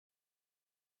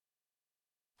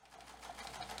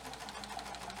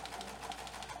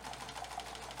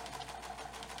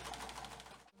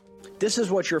This is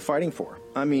what you're fighting for.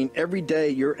 I mean, every day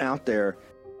you're out there.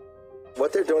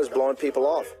 What they're doing is blowing people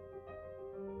off.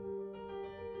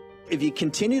 If you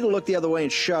continue to look the other way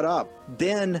and shut up,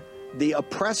 then the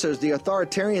oppressors, the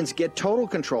authoritarians, get total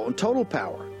control and total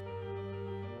power.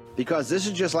 Because this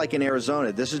is just like in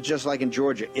Arizona. This is just like in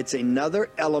Georgia. It's another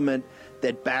element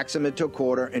that backs them into a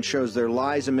corner and shows their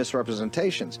lies and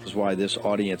misrepresentations. This is why this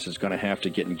audience is going to have to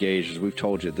get engaged. As we've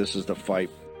told you, this is the fight.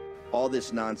 All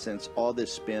this nonsense, all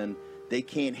this spin, they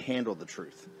can't handle the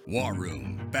truth. War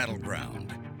Room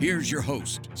Battleground. Here's your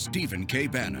host, Stephen K.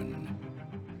 Bannon.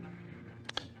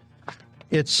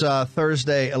 It's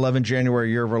Thursday, 11 January,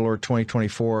 year of our Lord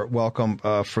 2024. Welcome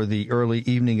for the early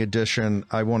evening edition.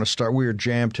 I want to start. We are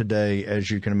jammed today, as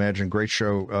you can imagine. Great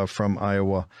show from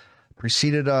Iowa.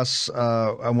 Preceded us.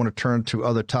 I want to turn to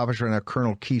other topics right now.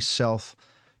 Colonel Keith Self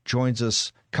joins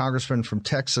us, Congressman from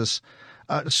Texas.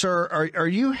 Sir, are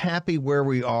you happy where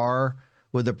we are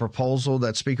with the proposal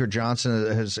that Speaker Johnson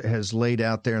has laid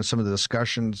out there and some of the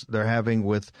discussions they're having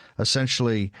with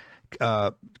essentially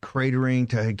cratering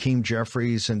to Hakeem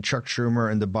Jeffries and Chuck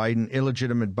Schumer and the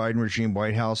illegitimate Biden regime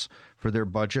White House for their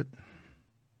budget?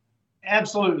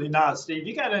 Absolutely not, Steve.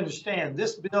 You got to understand,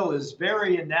 this bill is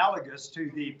very analogous to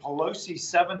the Pelosi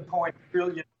 $7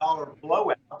 trillion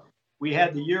blowout we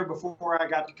had the year before I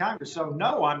got to Congress. So,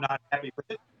 no, I'm not happy with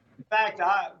it. In fact,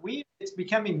 it's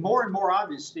becoming more and more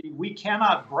obvious, Steve, we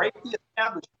cannot break the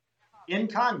establishment in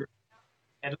Congress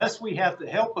unless we have the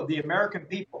help of the American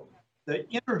people, the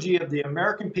energy of the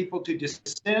American people to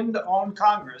descend on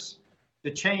Congress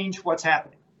to change what's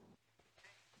happening.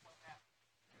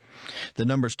 The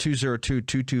number is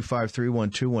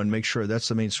 202-225-3121. Make sure that's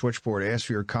the main switchboard. Ask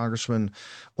for your congressman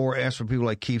or ask for people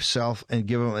like Keith Self and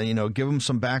give them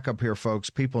some backup here, folks.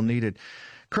 People need it.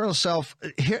 Colonel Self,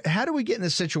 how do we get in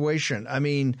this situation? I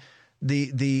mean,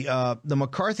 the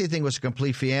McCarthy thing was a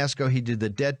complete fiasco. He did the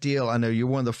debt deal. I know you're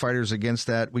one of the fighters against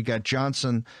that. We got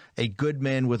Johnson, a good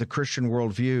man with a Christian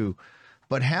worldview.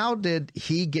 But how did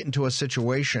he get into a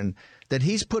situation that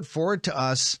he's put forward to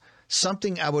us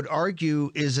something I would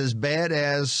argue is as bad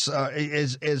as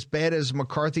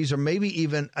McCarthy's, or maybe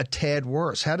even a tad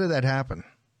worse? How did that happen?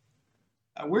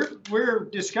 We're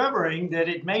discovering that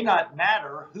it may not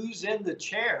matter who's in the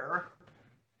chair.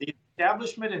 The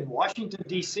establishment in Washington,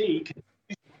 D.C. can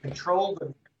control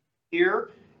the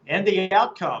here and the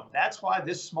outcome. That's why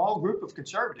this small group of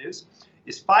conservatives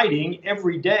is fighting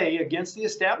every day against the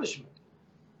establishment.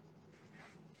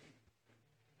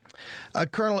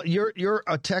 Colonel, you're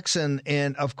a Texan,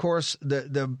 and of course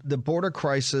the border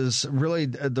crisis, really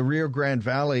the Rio Grande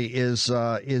Valley is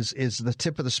the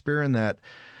tip of the spear in that.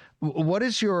 What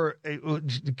is are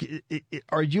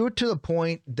you to the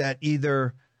point that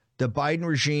either the Biden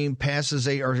regime passes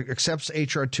or accepts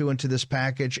H.R. 2 into this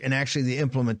package and actually the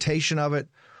implementation of it,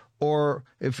 or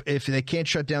if they can't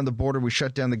shut down the border, we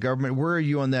shut down the government? Where are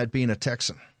you on that, being a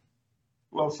Texan?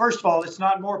 Well, first of all, it's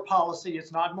not more policy.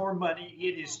 It's not more money.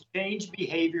 It is change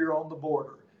behavior on the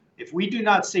border. If we do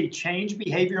not see change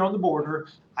behavior on the border,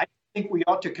 I think we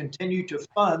ought to continue to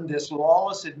fund this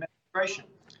lawless administration.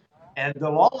 And the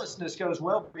lawlessness goes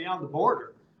well beyond the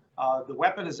border, the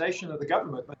weaponization of the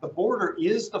government. But the border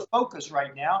is the focus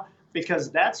right now, because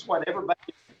that's what everybody,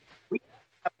 we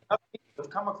have enough people have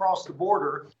come across the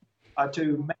border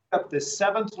to make up the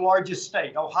 7th largest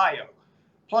state, Ohio.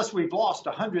 Plus, we've lost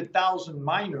 100,000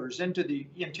 minors into the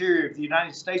interior of the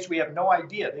United States. We have no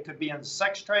idea. They could be in the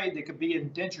sex trade. They could be in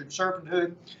indentured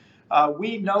servanthood.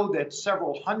 We know that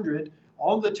several hundred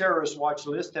on the terrorist watch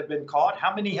list have been caught.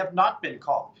 How many have not been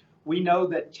caught? We know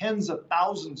that tens of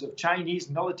thousands of Chinese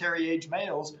military-age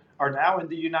males are now in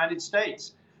the United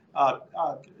States.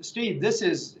 Steve, this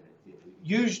is,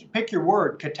 pick your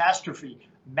word, catastrophe,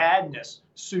 madness,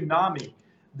 tsunami.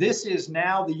 This is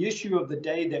now the issue of the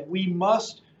day, that we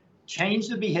must change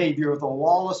the behavior of the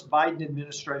lawless Biden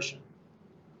administration.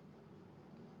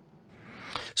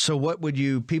 So what would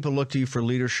people look to you for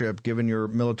leadership, given your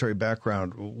military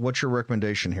background? What's your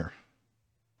recommendation here?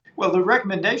 Well, the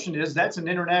recommendation is that's an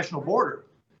international border.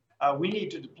 We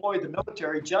need to deploy the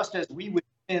military just as we would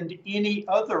defend any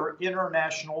other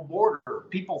international border.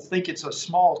 People think it's a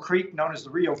small creek known as the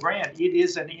Rio Grande. It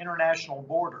is an international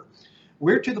border.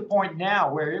 We're to the point now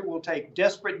where it will take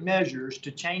desperate measures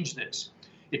to change this.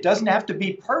 It doesn't have to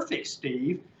be perfect,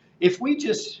 Steve. If we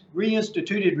just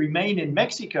reinstituted Remain in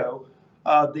Mexico,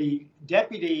 the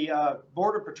deputy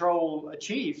Border Patrol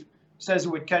chief says it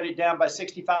would cut it down by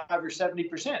 65 or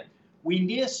 70%. We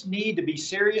just need to be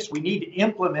serious. We need to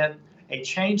implement a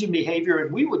change in behavior,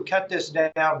 and we would cut this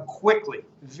down quickly,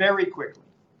 very quickly.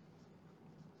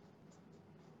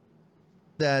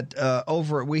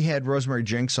 that we had Rosemary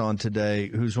Jenks on today,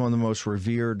 who's one of the most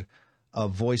revered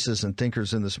voices and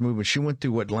thinkers in this movement. She went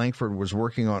through what Langford was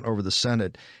working on over the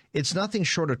Senate. It's nothing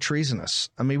short of treasonous.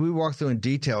 I mean, we walked through in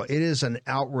detail. It is an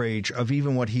outrage of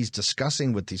even what he's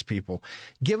discussing with these people,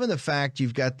 given the fact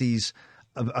you've got these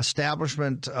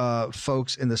establishment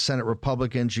folks in the Senate,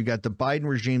 Republicans. You got the Biden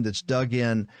regime that's dug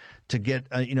in to get,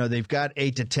 they've got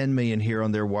 8 to 10 million here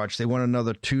on their watch. They want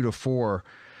another 2 to 4.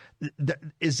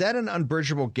 Is that an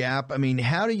unbridgeable gap? I mean,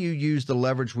 how do you use the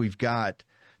leverage we've got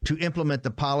to implement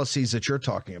the policies that you're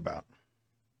talking about?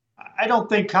 I don't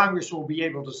think Congress will be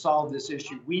able to solve this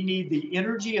issue. We need the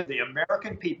energy of the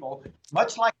American people,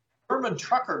 much like German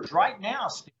truckers right now,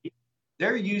 Steve.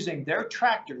 They're using their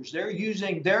tractors, they're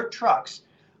using their trucks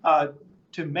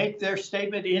to make their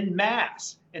statement in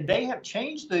mass. And they have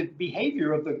changed the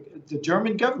behavior of the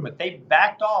German government. They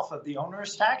backed off of the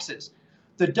onerous taxes.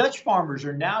 The Dutch farmers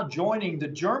are now joining the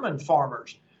German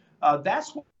farmers.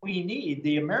 That's what we need.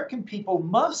 The American people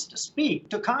must speak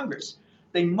to Congress.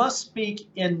 They must speak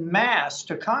in mass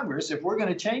to Congress if we're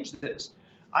going to change this.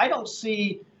 I don't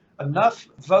see enough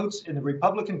votes in the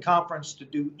Republican conference to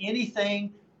do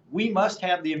anything. We must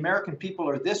have the American people,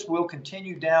 or this will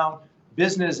continue down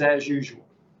business as usual.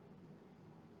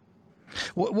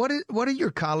 What are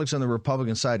your colleagues on the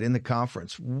Republican side in the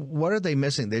conference? What are they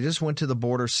missing? They just went to the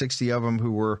border, 60 of them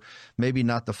who were maybe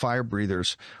not the fire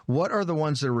breathers. What are the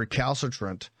ones that are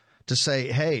recalcitrant to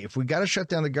say, hey, if we got to shut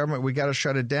down the government, we got to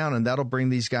shut it down, and that'll bring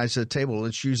these guys to the table.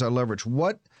 Let's use our leverage.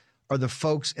 What are the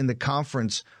folks in the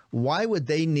conference? Why would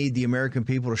they need the American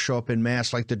people to show up in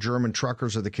mass like the German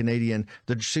truckers or the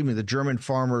German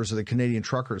farmers or the Canadian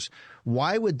truckers?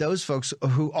 Why would those folks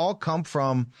who all come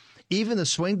from even the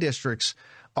swing districts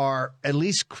are at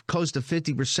least close to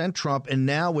 50% Trump, and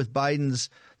now with Biden's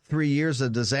 3 years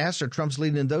of disaster, Trump's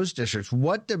leading in those districts.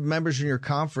 What do members in your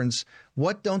conference,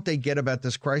 what don't they get about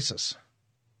this crisis?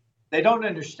 They don't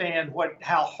understand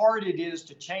how hard it is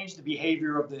to change the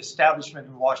behavior of the establishment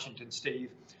in Washington, Steve.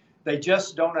 They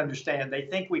just don't understand. They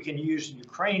think we can use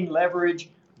Ukraine leverage.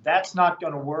 That's not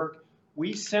going to work.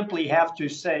 We simply have to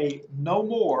say no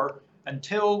more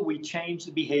until we change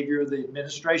the behavior of the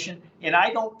administration. And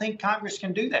I don't think Congress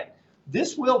can do that.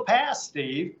 This will pass,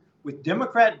 Steve, with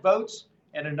Democrat votes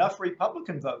and enough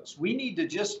Republican votes. We need to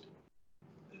just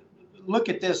look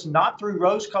at this not through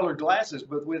rose-colored glasses,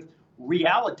 but with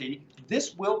reality.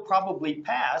 This will probably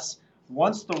pass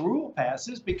once the rule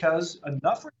passes, because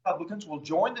enough Republicans will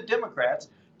join the Democrats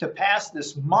to pass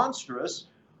this monstrous,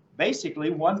 basically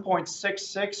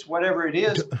 1.66, whatever it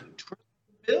is,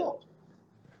 bill.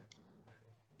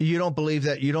 You don't believe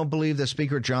that? You don't believe that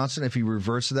Speaker Johnson, if he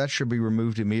reverts that, should be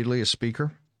removed immediately as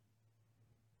Speaker?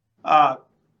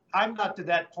 I'm not to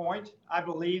that point. I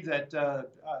believe that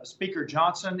Speaker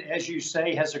Johnson, as you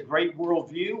say, has a great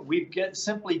worldview. We've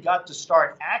simply got to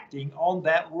start acting on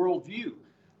that worldview,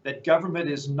 that government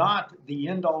is not the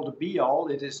end-all to be-all.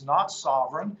 It is not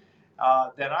sovereign,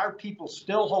 that our people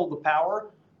still hold the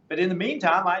power. But in the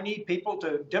meantime, I need people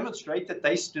to demonstrate that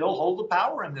they still hold the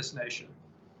power in this nation.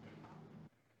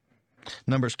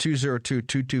 Numbers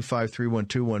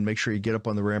 202-225-3121. Make sure you get up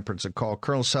on the ramparts and call.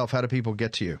 Colonel Self, how do people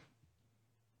get to you?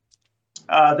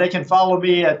 They can follow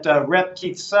me at Rep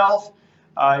Keith Self.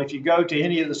 If you go to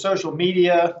any of the social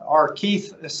media, or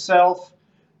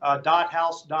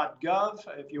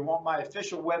keithself.house.gov. If you want my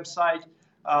official website,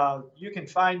 you can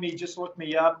find me. Just look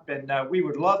me up, and we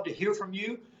would love to hear from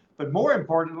you. But more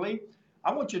importantly,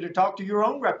 I want you to talk to your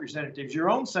own representatives, your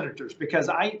own senators, because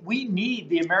we need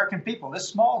the American people, this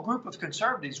small group of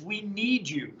conservatives. We need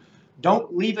you.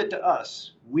 Don't leave it to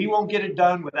us. We won't get it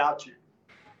done without you.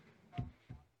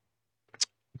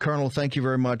 Colonel, thank you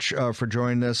very much for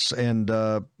joining us. And,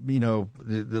 let's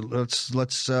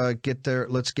get there.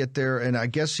 Let's get there. And I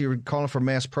guess you're calling for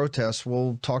mass protests.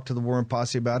 We'll talk to the War Room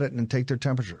Posse about it and take their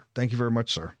temperature. Thank you very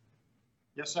much, sir.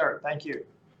 Yes, sir. Thank you.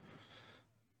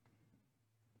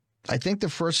 I think the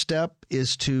first step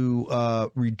is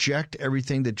to reject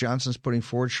everything that Johnson's putting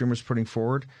forward, Schumer's putting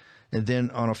forward, and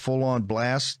then on a full-on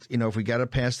blast, if we got to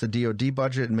pass the DOD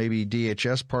budget and maybe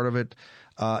DHS part of it,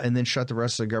 and then shut the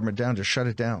rest of the government down, just shut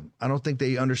it down. I don't think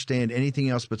they understand anything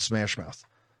else but smash mouth.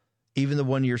 Even the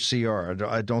 1 year CR,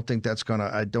 I don't think that's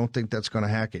gonna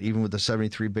hack it. Even with the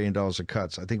 $73 billion of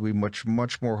cuts, I think we much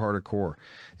more hardcore.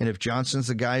 And if Johnson's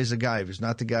the guy, he's the guy. If he's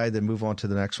not the guy, then move on to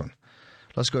the next one.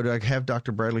 Let's go to have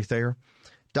Dr. Bradley Thayer.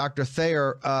 Dr.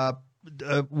 Thayer,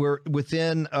 we're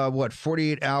within,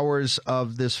 48 hours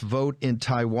of this vote in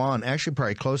Taiwan. Actually,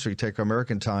 probably closer. You take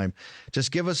American time.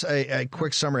 Just give us a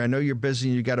quick summary. I know you're busy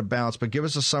and you got to bounce, but give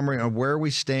us a summary on where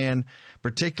we stand.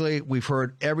 Particularly, we've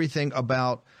heard everything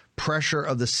about pressure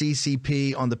of the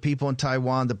CCP on the people in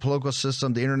Taiwan, the political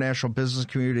system, the international business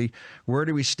community? Where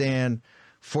do we stand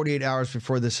 48 hours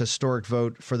before this historic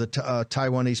vote for the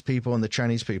Taiwanese people and the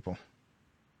Chinese people?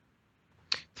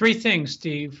 Three things,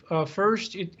 Steve.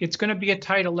 First, it's going to be a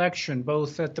tight election,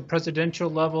 both at the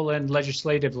presidential level and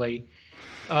legislatively.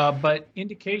 But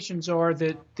indications are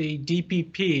that the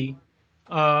DPP,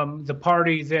 the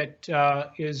party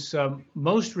that is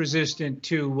most resistant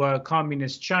to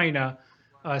communist China,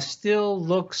 still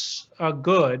looks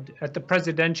good at the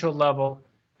presidential level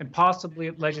and possibly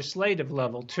at legislative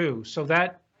level too. So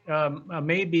that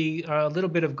may be a little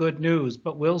bit of good news,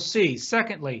 but we'll see.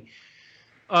 Secondly,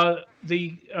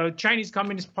 the Chinese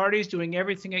Communist Party is doing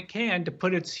everything it can to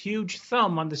put its huge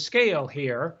thumb on the scale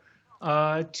here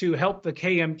to help the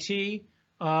KMT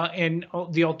and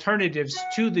the alternatives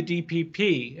to the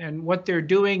DPP. And what they're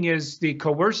doing is the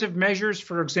coercive measures,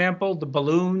 for example, the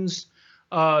balloons,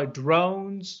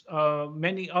 drones,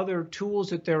 many other tools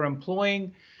that they're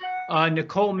employing.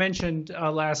 Nicole mentioned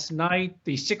last night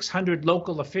the 600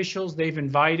 local officials they've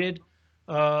invited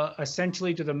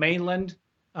essentially to the mainland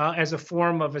as a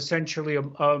form of essentially a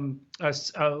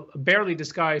barely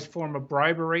disguised form of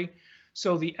bribery.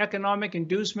 So the economic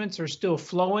inducements are still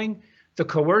flowing. The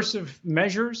coercive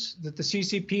measures that the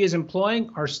CCP is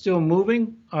employing are still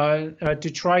moving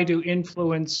to try to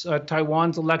influence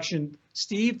Taiwan's election.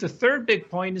 Steve, the third big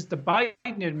point is the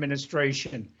Biden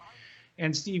administration.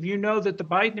 And Steve, you know that the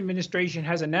Biden administration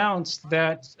has announced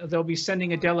that they'll be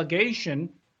sending a delegation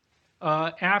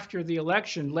after the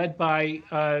election led by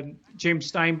James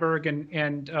Steinberg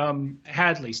and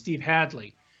Hadley, Steve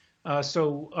Hadley.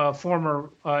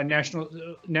 Former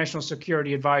national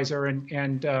security advisor,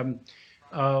 and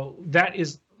that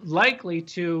is likely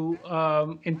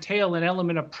to entail an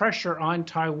element of pressure on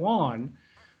Taiwan,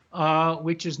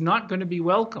 which is not going to be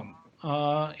welcome.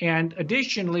 And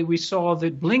additionally, we saw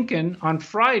that Blinken on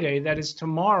Friday, that is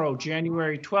tomorrow,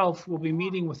 January 12th, will be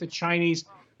meeting with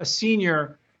a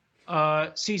senior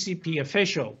CCP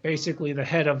official, basically the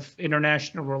head of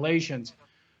international relations.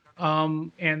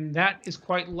 And that is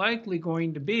quite likely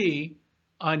going to be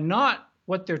not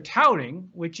what they're touting,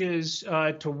 which is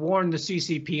to warn the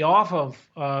CCP off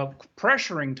of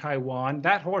pressuring Taiwan.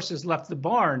 That horse has left the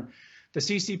barn. The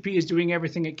CCP is doing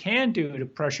everything it can do to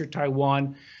pressure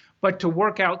Taiwan, but to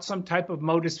work out some type of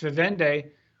modus vivendi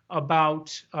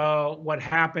about what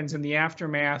happens in the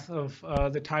aftermath of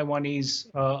the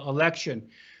Taiwanese election.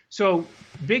 So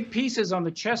big pieces on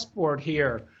the chessboard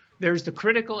here. There's the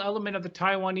critical element of the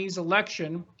Taiwanese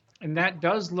election, and that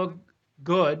does look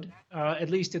good,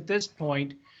 at least at this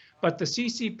point. But the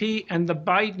CCP and the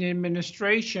Biden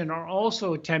administration are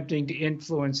also attempting to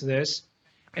influence this,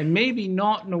 and maybe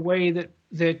not in a way that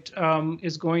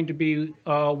is going to be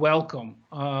welcome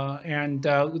and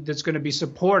that's going to be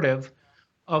supportive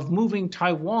of moving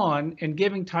Taiwan and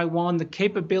giving Taiwan the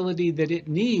capability that it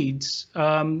needs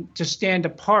to stand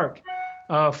apart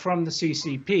from the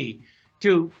CCP,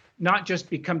 to not just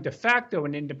become de facto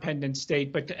an independent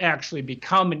state, but to actually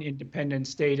become an independent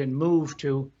state and move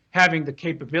to having the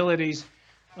capabilities,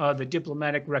 the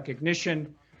diplomatic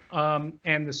recognition,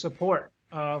 and the support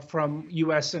from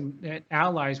U.S. and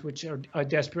allies, which are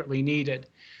desperately needed.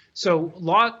 So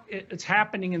it's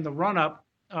happening in the run-up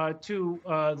to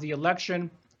the election,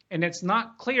 and it's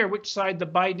not clear which side the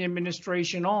Biden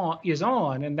administration is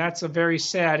on, and that's a very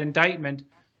sad indictment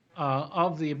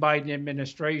of the Biden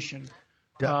administration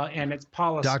and its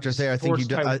policies. Dr. Thayer, I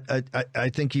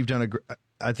think you've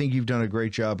done a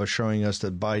great job of showing us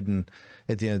that Biden,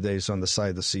 at the end of the day, is on the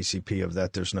side of the CCP. Of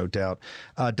that, there's no doubt.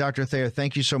 Dr. Thayer,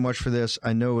 thank you so much for this.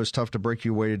 I know it was tough to break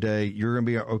you away today. You're going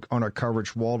to be on our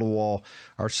coverage wall to wall.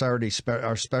 Our Saturday,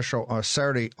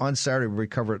 on Saturday, we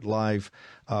cover it live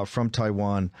from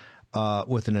Taiwan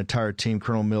with an entire team,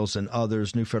 Colonel Mills and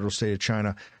others, New Federal State of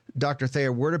China. Dr.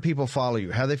 Thayer, where do people follow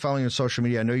you? How are they following you on social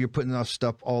media? I know you're putting up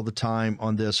stuff all the time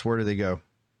on this. Where do they go?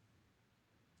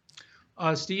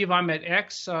 Steve, I'm at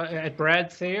X at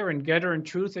Brad Thayer, and Getter and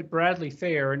Truth at Bradley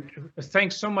Thayer. And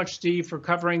thanks so much, Steve, for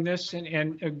covering this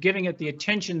and giving it the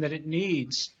attention that it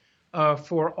needs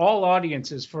for all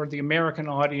audiences. For the American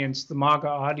audience, the MAGA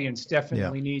audience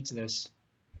definitely needs this.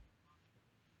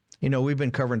 You know, we've been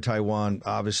covering Taiwan,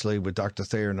 obviously, with Dr.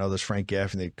 Thayer and others, Frank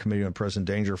Gaffney, the Committee on Present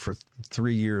Danger, for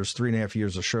 3.5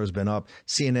 years. The show's been up.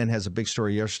 CNN has a big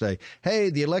story yesterday.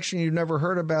 Hey, the election you never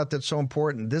heard about that's so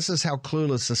important. This is how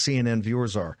clueless the CNN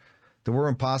viewers are. The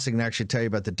WarRoom Posse can actually tell you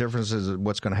about the differences of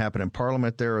what's going to happen in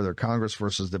Parliament there, or their Congress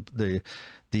versus the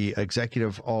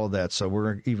executive, all of that. So we're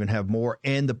going to even have more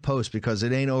and the post, because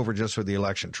it ain't over just for the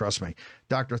election. Trust me.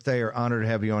 Dr. Thayer, honored to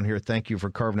have you on here. Thank you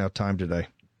for carving out time today.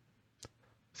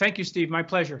 Thank you, Steve. My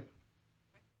pleasure.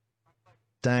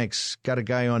 Thanks. Got a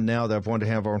guy on now that I've wanted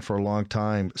to have on for a long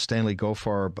time, Stanley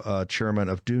Gofarb, chairman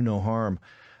of Do No Harm.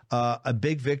 A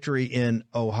big victory in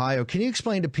Ohio. Can you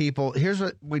explain to people, here's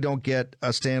what we don't get,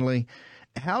 Stanley.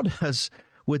 How does,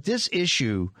 with this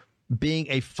issue being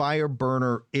a fire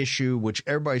burner issue, which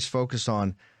everybody's focused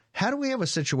on, how do we have a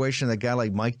situation that a guy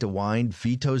like Mike DeWine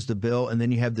vetoes the bill, and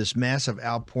then you have this massive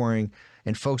outpouring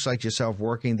and folks like yourself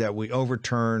working that we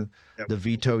overturn the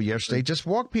veto yesterday? Just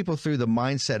walk people through the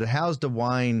mindset of how did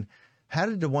DeWine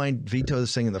veto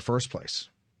this thing in the first place?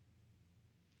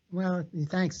 Well,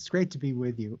 thanks. It's great to be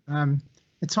with you.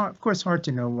 It's hard, of course, hard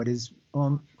to know what his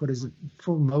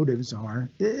full motives are.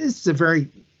 It's a very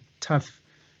tough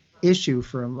issue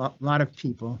for a lot of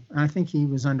people. And I think he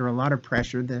was under a lot of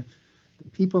pressure. The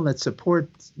people that support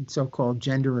so-called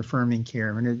gender-affirming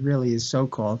care, and it really is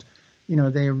so-called,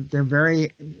 they're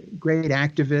very great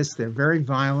activists. They're very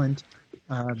violent.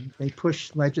 They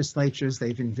push legislatures.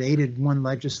 They've invaded one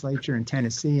legislature in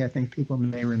Tennessee, I think people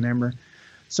may remember.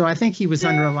 So I think he was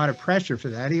under a lot of pressure for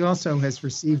that. He also has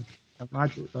received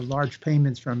large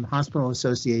payments from hospital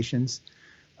associations.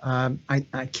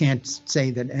 I can't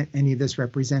say that any of this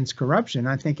represents corruption.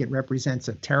 I think it represents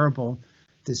a terrible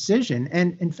decision.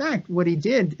 And in fact, what he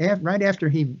did right after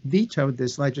he vetoed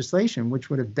this legislation, which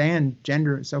would have banned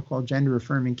so-called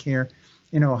gender-affirming care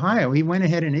in Ohio, he went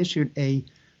ahead and issued an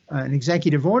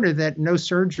executive order that no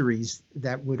surgeries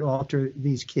that would alter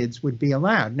these kids would be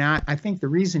allowed. Now, I think the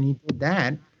reason he did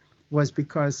that was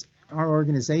because our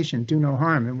organization, Do No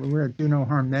Harm, and we're at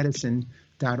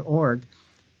donoharmmedicine.org,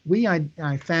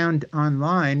 I found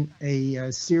online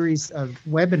a series of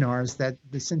webinars that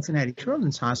the Cincinnati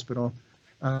Children's Hospital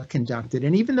conducted.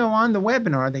 And even though on the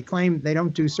webinar they claim they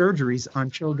don't do surgeries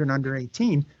on children under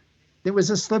 18, there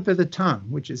was a slip of the tongue,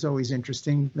 which is always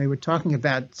interesting. They were talking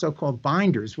about so-called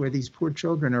binders, where these poor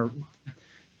children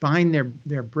bind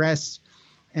their breasts.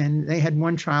 And they had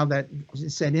one child that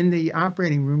said, in the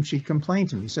operating room, she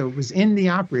complained to me. So it was in the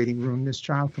operating room this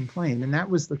child complained. And that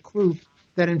was the clue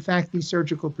that, in fact, these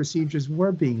surgical procedures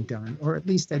were being done, or at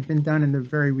least had been done in the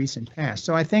very recent past.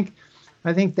 So I think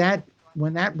that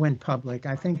when that went public,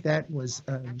 I think that was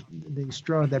the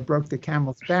straw that broke the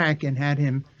camel's back and had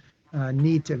him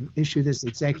need to issue this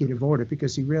executive order,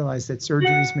 because he realized that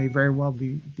surgeries may very well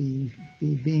be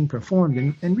being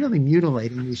performed and really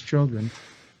mutilating these children,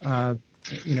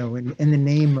 in the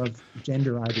name of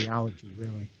gender ideology,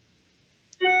 really.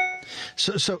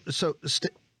 So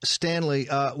Stanley,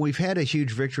 we've had a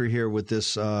huge victory here with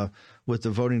this, with the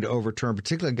voting to overturn,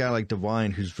 particularly a guy like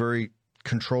DeWine, who's very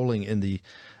controlling in the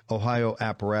Ohio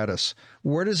apparatus.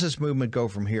 Where does this movement go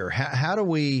from here? How do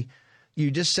we? You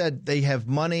just said they have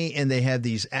money and they have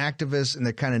these activists and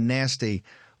they're kind of nasty.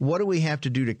 What do we have to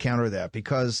do to counter that?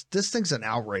 Because this thing's an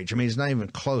outrage. I mean, it's not even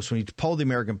close. When you poll the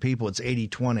American people, it's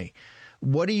 80-20.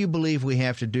 What do you believe we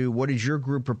have to do? What is your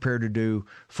group prepared to do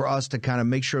for us to kind of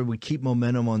make sure we keep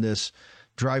momentum on this,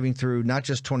 driving through not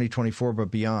just 2024,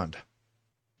 but beyond?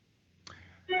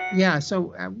 Yeah,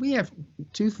 so we have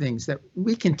two things that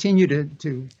we continue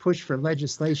to push for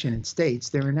legislation in states.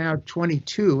 There are now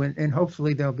 22, and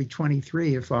hopefully there'll be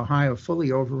 23 if Ohio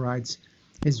fully overrides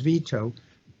his veto.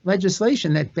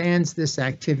 Legislation that bans this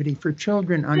activity for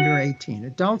children under 18.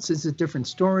 Adults is a different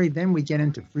story. Then we get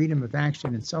into freedom of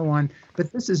action and so on.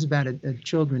 But this is about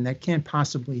children that can't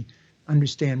possibly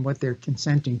understand what they're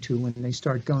consenting to when they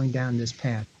start going down this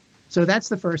path. So that's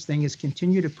the first thing, is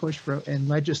continue to push for in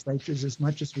legislatures as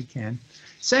much as we can.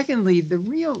 Secondly, the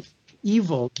real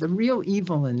evil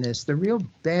in this, the real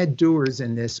bad doers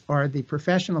in this are the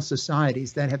professional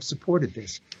societies that have supported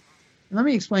this. And let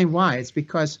me explain why. It's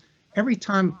because every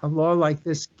time a law like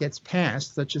this gets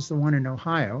passed, such as the one in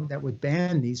Ohio that would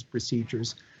ban these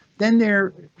procedures, then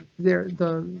the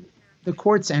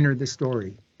courts enter the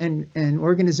story, and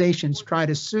organizations try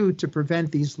to sue to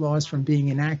prevent these laws from being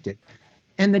enacted.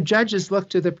 And the judges look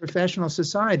to the professional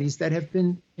societies that have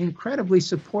been incredibly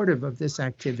supportive of this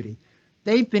activity.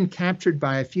 They've been captured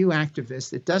by a few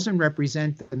activists. It doesn't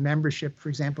represent the membership. For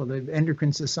example, the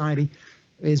Endocrine Society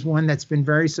is one that's been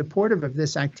very supportive of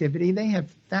this activity. They have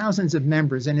thousands of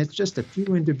members, and it's just a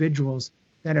few individuals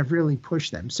that have really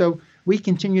pushed them. So we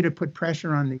continue to put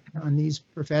pressure on these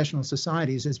professional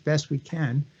societies as best we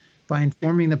can by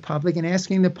informing the public and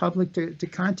asking the public to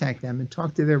contact them and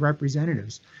talk to their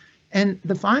representatives. And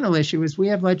the final issue is we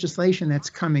have legislation that's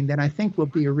coming that I think will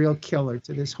be a real killer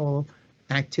to this whole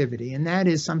activity, and that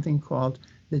is something called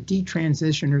the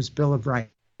Detransitioners' Bill of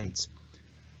Rights.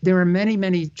 There are many,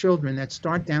 many children that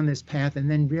start down this path and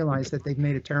then realize that they've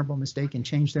made a terrible mistake and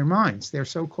change their minds. They're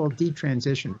so-called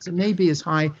detransitioners. It may be as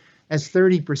high as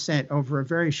 30% over a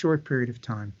very short period of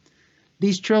time.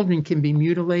 These children can be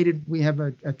mutilated. We have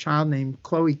a child named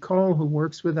Chloe Cole who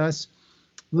works with us.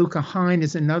 Luca Hine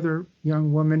is another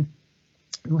young woman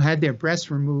who had their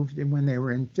breasts removed when they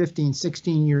were 15,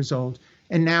 16 years old,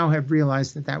 and now have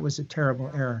realized that that was a terrible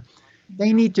error.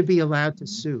 They need to be allowed to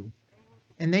sue.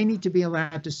 And they need to be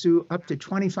allowed to sue up to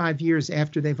 25 years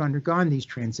after they've undergone these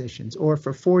transitions, or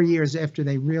for 4 years after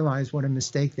they realize what a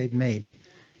mistake they've made.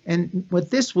 And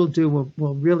what this will do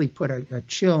will really put a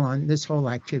chill on this whole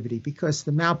activity, because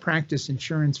the malpractice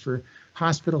insurance for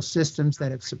hospital systems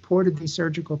that have supported these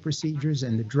surgical procedures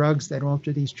and the drugs that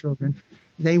alter these children,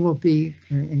 they will be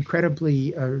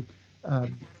incredibly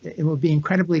it will be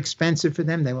incredibly expensive for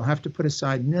them. They will have to put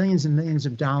aside millions and millions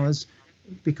of dollars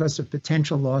because of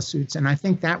potential lawsuits. And I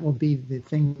think that will be the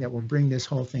thing that will bring this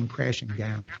whole thing crashing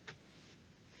down.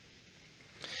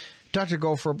 Dr.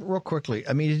 Goldfarb, real quickly,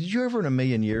 I mean, did you ever in a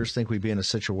million years think we'd be in a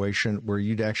situation where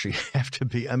you'd actually have to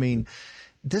be? I mean,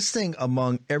 this thing,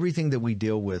 among everything that we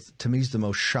deal with, to me is the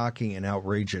most shocking and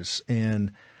outrageous.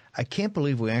 And I can't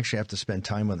believe we actually have to spend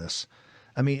time on this.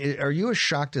 I mean, are you as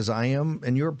shocked as I am?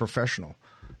 And you're a professional,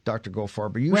 Dr.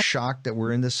 Goldfarb. Are you shocked that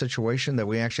we're in this situation, that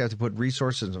we actually have to put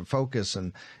resources and focus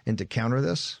and to counter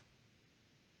this?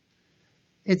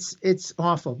 It's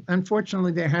awful.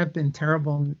 Unfortunately, there have been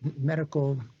terrible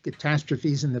medical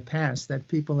catastrophes in the past that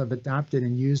people have adopted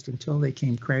and used until they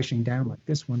came crashing down like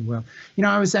this one will. You know,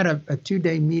 I was at a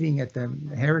 2-day meeting at the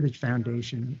Heritage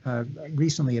Foundation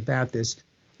recently about this,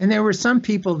 and there were some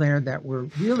people there that were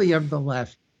really of the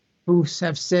left who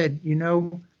have said, you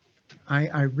know,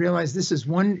 I realize this is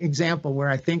one example where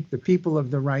I think the people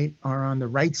of the right are on the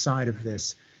right side of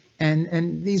this.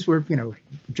 And these were, you know,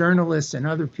 journalists and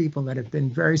other people that have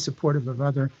been very supportive of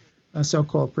other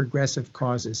so-called progressive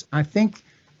causes. I think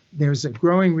there's a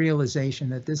growing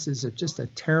realization that this is just a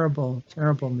terrible,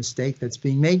 terrible mistake that's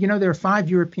being made. You know, there are 5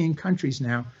 European countries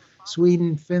now,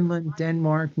 Sweden, Finland,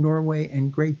 Denmark, Norway,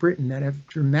 and Great Britain, that have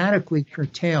dramatically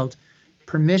curtailed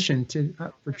permission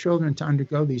for children to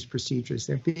undergo these procedures.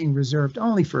 They're being reserved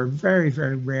only for a very,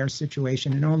 very rare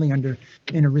situation and only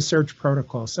in a research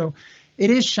protocol. So it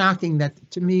is shocking that,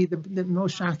 to me, the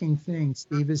most shocking thing,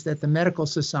 Steve, is that the medical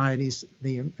societies,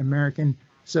 the American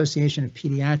Association of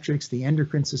Pediatrics, the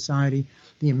Endocrine Society,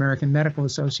 the American Medical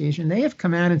Association, they have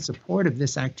come out in support of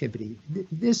this activity.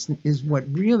 This is what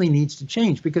really needs to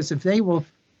change, because if they will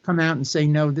come out and say,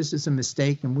 no, this is a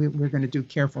mistake, and we're going to do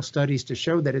careful studies to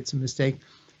show that it's a mistake,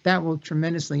 that will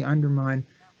tremendously undermine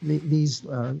these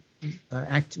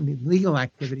legal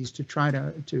activities to try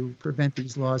to prevent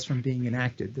these laws from being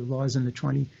enacted. The laws in the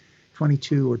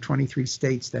 22 or 23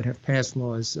 states that have passed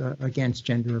laws against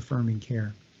gender-affirming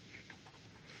care.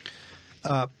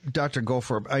 Dr.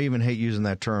 Goldfarb, I even hate using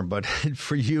that term, but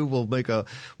for you, we'll make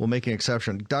an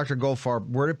exception. Dr. Goldfarb,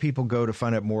 where do people go to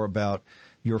find out more about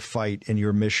your fight and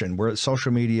your mission? Where,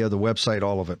 social media, the website,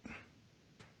 all of it?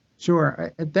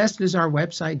 Sure. Best is our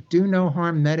website,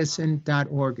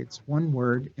 donoharmmedicine.org. It's one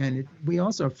word. And we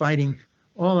also are fighting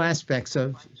all aspects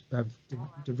of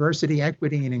diversity,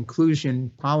 equity, and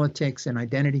inclusion, politics, and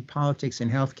identity politics in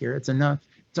healthcare. It's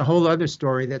a whole other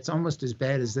story that's almost as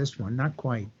bad as this one. Not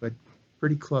quite, but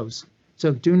pretty close.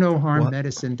 So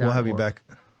donoharmmedicine.org. We'll have you back.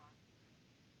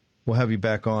 We'll have you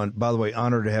back on. By the way,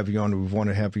 honored to have you on. We've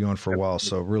wanted to have you on for a while,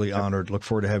 so really honored. Look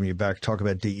forward to having you back. Talk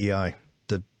about DEI,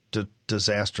 the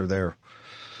disaster there.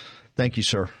 Thank you,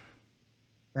 sir.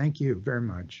 Thank you very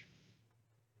much.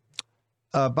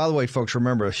 By the way, folks,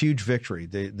 remember, a huge victory.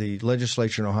 The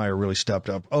legislature in Ohio really stepped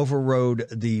up, overrode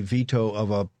the veto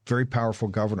of a very powerful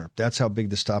governor. That's how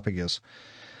big this topic is.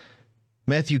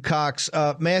 Matthew Cox.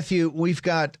 Matthew, we've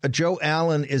got Joe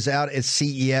Allen is out at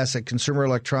CES, at Consumer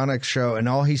Electronics Show, and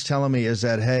all he's telling me is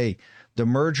that, hey, the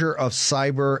merger of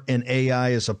cyber and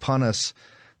AI is upon us.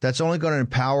 That's only going to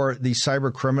empower these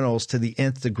cyber criminals to the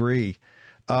nth degree.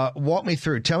 Walk me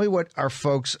through. Tell me what our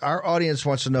audience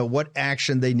wants to know, what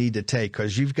action they need to take,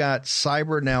 because you've got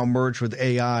cyber now merged with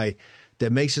AI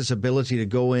that makes its ability to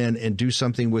go in and do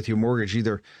something with your mortgage,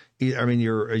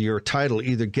 your title,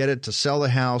 either get it to sell the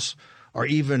house, or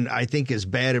even, I think, as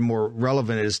bad and more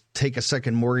relevant is take a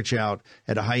second mortgage out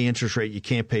at a high interest rate you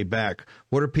can't pay back.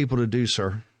 What are people to do,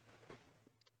 sir?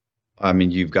 I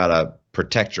mean, you've got to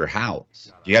protect your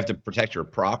house. You have to protect your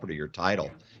property, your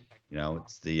title. You know,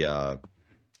 it's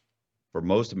for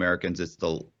most Americans, it's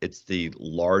the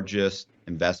largest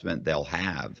investment they'll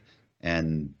have,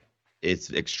 and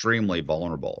it's extremely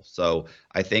vulnerable. So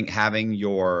I think having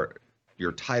your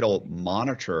title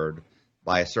monitored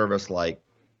by a service like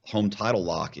Home Title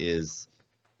Lock is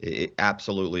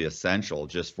absolutely essential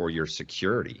just for your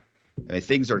security. I mean,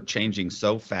 things are changing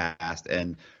so fast,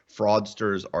 and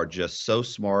fraudsters are just so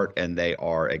smart and they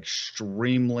are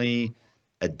extremely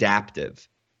adaptive.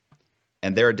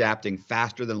 And they're adapting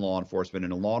faster than law enforcement,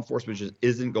 and law enforcement just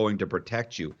isn't going to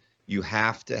protect you. You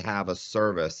have to have a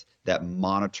service that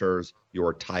monitors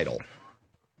your title.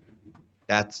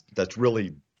 That's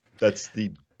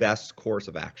the best course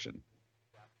of action.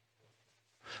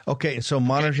 Okay, so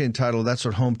monitoring title, that's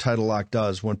what Home Title Lock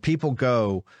does. When people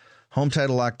go,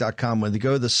 HomeTitleLock.com, when they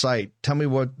go to the site, tell me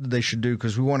what they should do,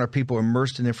 because we want our people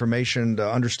immersed in information to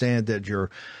understand that your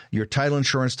title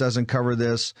insurance doesn't cover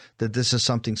this, that this is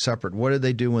something separate. What do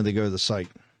they do when they go to the site?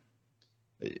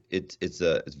 It's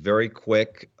a very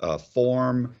quick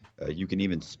form. You can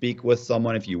even speak with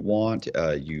someone if you want.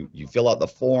 You fill out the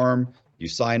form, you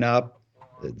sign up.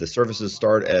 The services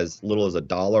start as little as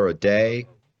 $1 a day.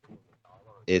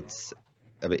 It's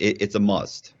a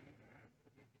must.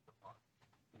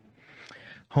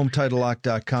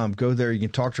 HomeTitleLock.com. Go there. You can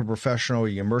talk to a professional.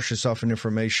 You immerse yourself in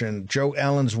information. Joe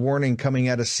Allen's warning coming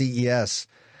out of CES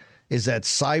is that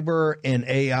cyber and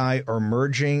AI are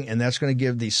merging, and that's going to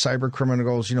give these cyber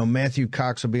criminals, Matthew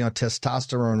Cox will be on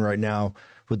testosterone right now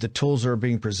with the tools that are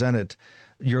being presented.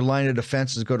 Your line of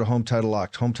defense is go to Home Title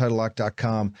Lock,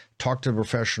 HomeTitleLock.com, talk to a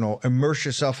professional, immerse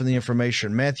yourself in the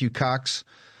information. Matthew Cox,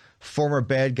 former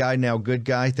bad guy, now good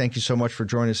guy, thank you so much for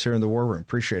joining us here in the War Room.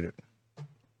 Appreciate it.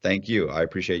 Thank you. I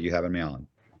appreciate you having me on.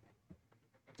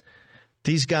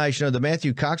 These guys, the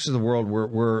Matthew Cox of the world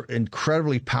were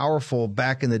incredibly powerful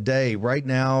back in the day. Right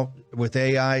now, with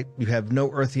AI, you have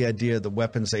no earthly idea the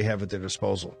weapons they have at their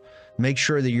disposal. Make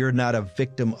sure that you're not a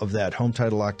victim of that.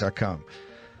 HomeTitleLock.com.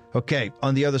 Okay,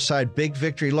 on the other side, big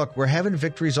victory. Look, we're having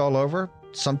victories all over.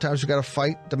 Sometimes we got to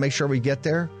fight to make sure we get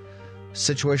there.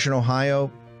 Situation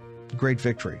Ohio, great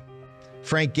victory.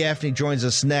 Frank Gaffney joins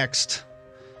us next.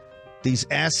 These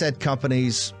asset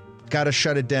companies got to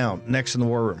shut it down. Next in the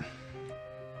War Room.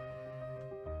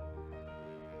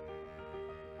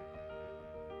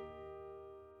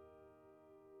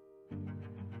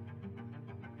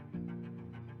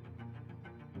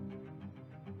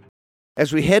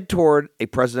 As we head toward a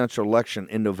presidential election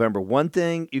in November, one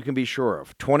thing you can be sure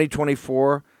of,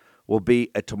 2024 will be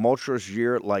a tumultuous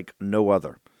year like no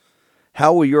other.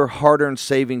 How will your hard-earned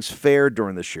savings fare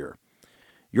during this year?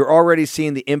 You're already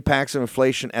seeing the impacts of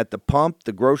inflation at the pump,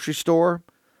 the grocery store.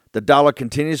 The dollar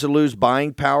continues to lose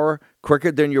buying power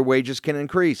quicker than your wages can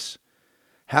increase.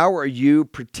 How are you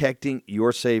protecting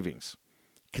your savings?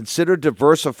 Consider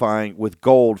diversifying with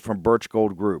gold from Birch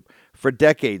Gold Group. For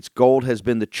decades, gold has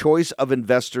been the choice of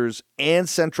investors and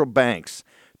central banks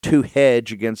to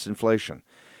hedge against inflation.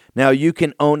 Now you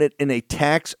can own it in a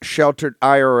tax-sheltered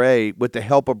IRA with the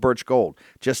help of Birch Gold.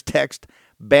 Just text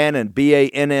Bannon,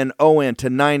 B-A-N-N-O-N, to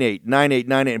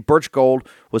 989898, and Birch Gold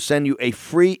will send you a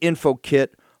free info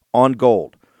kit on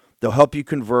gold. They'll help you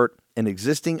convert an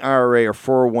existing IRA or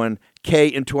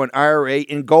 401k into an IRA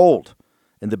in gold.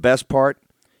 And the best part,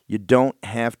 you don't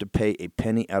have to pay a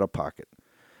penny out of pocket.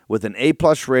 With an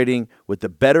A-plus rating with the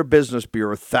Better Business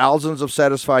Bureau, thousands of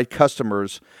satisfied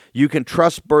customers, you can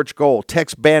trust Birch Gold.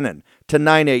 Text Bannon to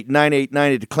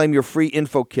 989898 to claim your free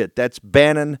info kit. That's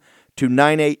Bannon to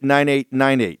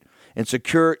 989898 and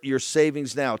secure your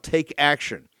savings now. Take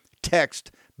action.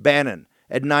 Text Bannon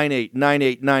at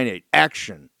 989898.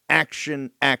 Action,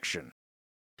 action, action.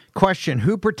 Question: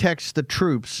 who protects the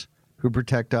troops who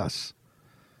protect us?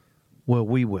 Well,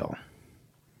 we will.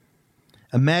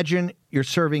 Imagine you're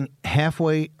serving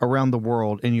halfway around the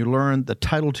world and you learn the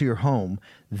title to your home,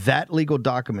 that legal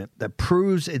document that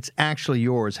proves it's actually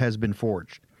yours, has been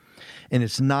forged, and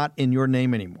it's not in your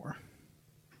name anymore.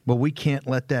 Well, we can't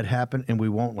let that happen, and we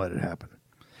won't let it happen.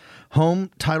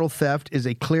 Home title theft is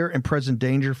a clear and present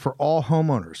danger for all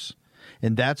homeowners,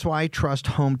 and that's why I trust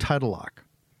Home Title Lock.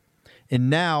 And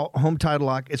now Home Title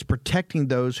Lock is protecting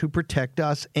those who protect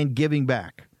us and giving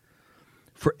back.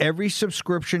 For every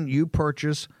subscription you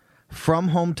purchase from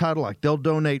Home Title Lock, they'll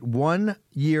donate 1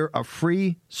 year of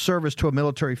free service to a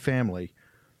military family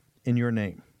in your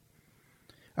name.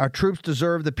 Our troops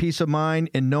deserve the peace of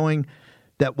mind in knowing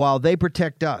that while they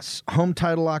protect us, Home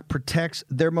Title Lock protects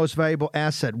their most valuable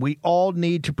asset. We all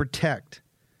need to protect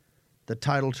the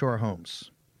title to our homes.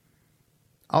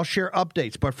 I'll share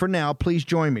updates, but for now, please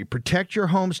join me. Protect your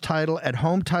home's title at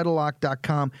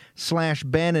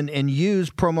HomeTitleLock.com/Bannon and use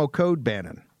promo code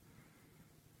Bannon.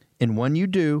 And when you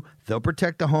do, they'll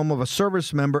protect the home of a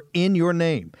service member in your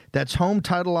name. That's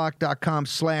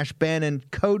HomeTitleLock.com/Bannon,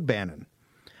 code Bannon.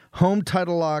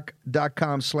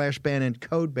 HomeTitleLock.com/Bannon,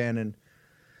 code Bannon.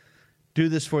 Do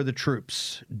this for the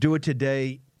troops. Do it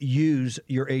today. Use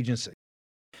your agency.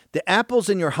 The apples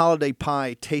in your holiday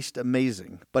pie taste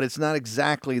amazing, but it's not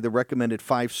exactly the recommended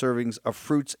 5 servings of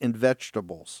fruits and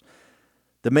vegetables.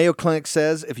 The Mayo Clinic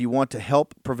says if you want to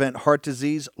help prevent heart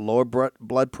disease, lower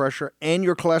blood pressure, and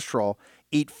your cholesterol,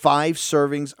 eat 5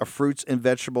 servings of fruits and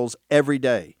vegetables every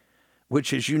day,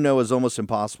 which, as you know, is almost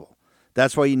impossible.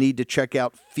 That's why you need to check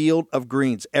out Field of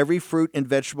Greens. Every fruit and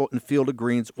vegetable in Field of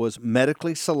Greens was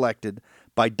medically selected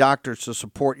by doctors to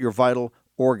support your vital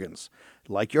organs,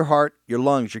 like your heart, your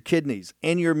lungs, your kidneys,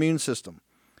 and your immune system.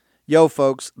 Yo,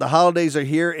 folks, the holidays are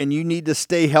here and you need to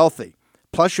stay healthy.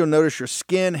 Plus, you'll notice your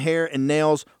skin, hair, and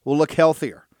nails will look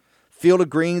healthier. Field of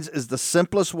Greens is the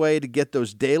simplest way to get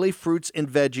those daily fruits and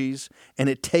veggies, and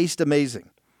it tastes amazing.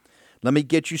 Let me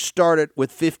get you started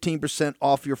with 15%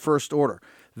 off your first order.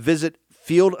 Visit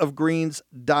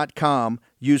fieldofgreens.com.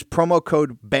 Use promo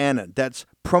code Bannon. That's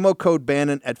promo code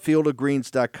Bannon at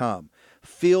fieldofgreens.com.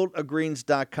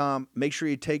 Fieldofgreens.com. Make sure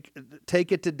you take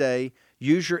it today.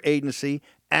 Use your agency.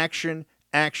 Action,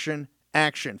 action,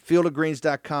 action.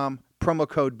 Fieldofgreens.com. Promo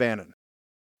code Bannon.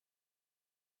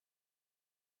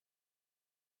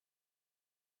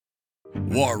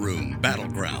 War Room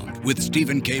Battleground with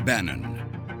Stephen K. Bannon.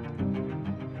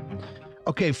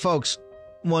 Okay, folks,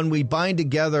 when we bind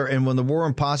together and when the war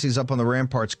room posse is up on the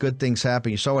ramparts, good things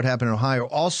happen. You saw what happened in Ohio.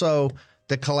 Also,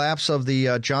 the collapse of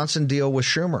the Johnson deal with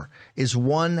Schumer is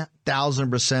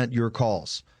 1,000% your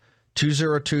calls.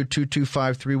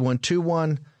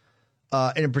 202-225-3121.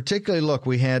 And in particular, look,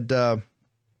 we had a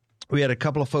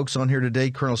couple of folks on here today,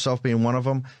 Colonel Self being one of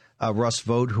them, Russ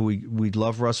Vogt, who we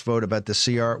love Russ Vogt about the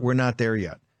CR. We're not there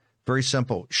yet. Very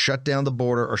simple. Shut down the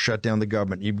border or shut down the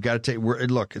government. You've got to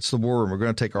look, it's the war room. We're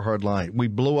going to take a hard line. We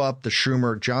blew up the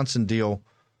Schumer-Johnson deal.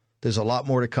 There's a lot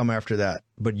more to come after that,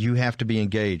 but you have to be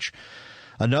engaged.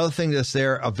 Another thing that's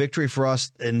there, a victory for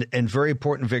us, and very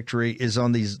important victory, is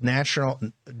on these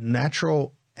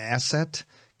natural asset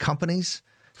companies.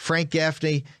 Frank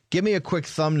Gaffney, give me a quick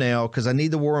thumbnail because I need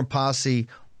the War Room Posse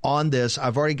on this.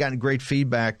 I've already gotten great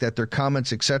feedback that their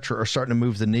comments, et cetera, are starting to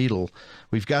move the needle.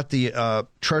 We've got the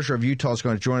Treasurer of Utah is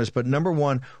going to join us. But number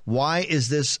one, why is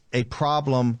this a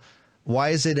problem? Why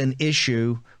is it an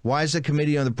issue? Why is the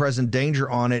Committee on the Present Danger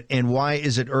on it? And why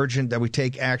is it urgent that we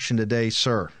take action today,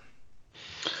 sir?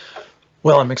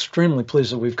 Well, I'm extremely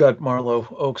pleased that we've got Marlo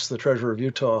Oaks, the Treasurer of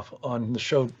Utah, on the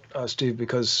show, Steve,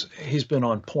 because he's been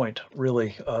on point,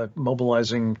 really,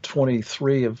 mobilizing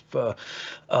 23 of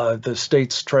the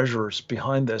state's treasurers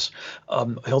behind this.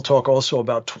 He'll talk also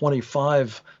about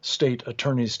 25 state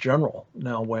attorneys general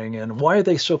now weighing in. Why are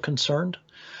they so concerned?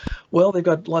 Well, they've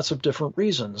got lots of different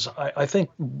reasons. I think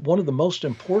one of the most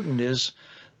important is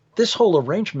this whole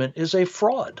arrangement is a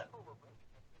fraud.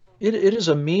 It is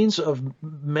a means of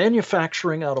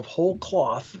manufacturing out of whole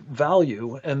cloth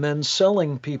value and then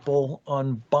selling people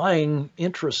on buying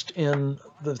interest in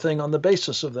the thing on the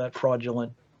basis of that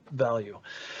fraudulent value.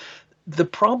 The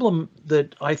problem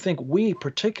that I think we,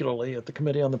 particularly at the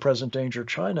Committee on the Present Danger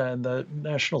China and the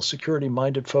national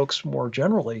security-minded folks more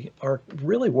generally, are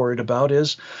really worried about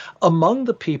is among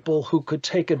the people who could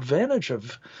take advantage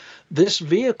of this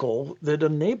vehicle that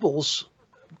enables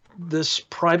this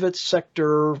private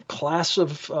sector class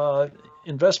of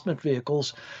investment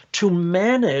vehicles to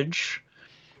manage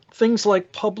things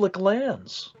like public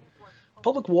lands,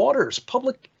 public waters,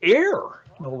 public air,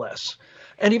 no less,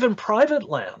 and even private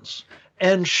lands,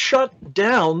 and shut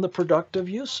down the productive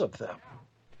use of them.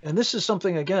 And this is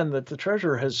something, again, that the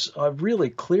Treasurer has a really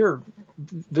clear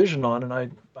vision on, and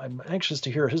I'm anxious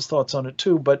to hear his thoughts on it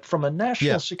too. But from a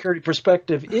national security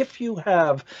perspective, if you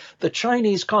have the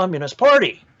Chinese Communist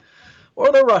Party, or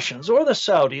the Russians, or the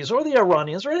Saudis, or the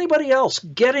Iranians, or anybody else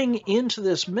getting into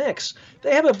this mix,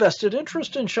 they have a vested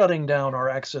interest in shutting down our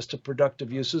access to productive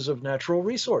uses of natural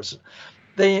resources.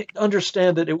 They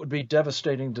understand that it would be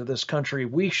devastating to this country.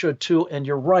 We should too. And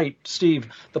you're right, Steve,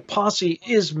 the posse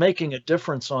is making a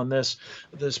difference on this.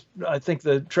 I think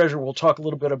the Treasurer will talk a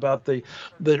little bit about the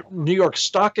New York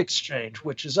Stock Exchange,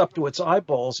 which is up to its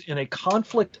eyeballs in a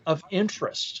conflict of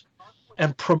interest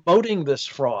and promoting this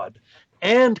fraud,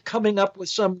 and coming up with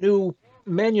some new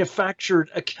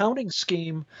manufactured accounting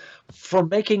scheme for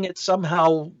making it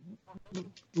somehow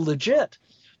legit.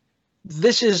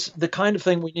 This is the kind of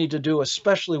thing we need to do,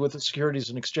 especially with the Securities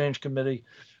and Exchange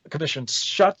Commission.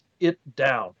 Shut it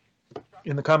down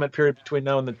in the comment period between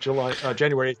now and the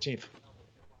January 18th.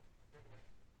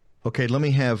 Okay,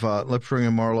 let's bring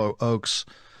in Marlo Oaks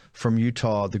from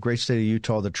Utah, the great state of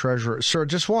Utah, the Treasurer. Sir,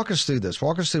 just walk us through this.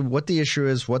 Walk us through what the issue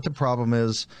is, what the problem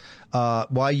is,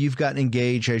 why you've gotten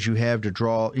engaged as you have to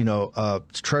draw,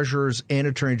 treasurers and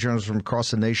attorney generals from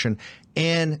across the nation,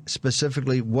 and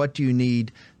specifically, what do you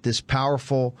need this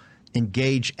powerful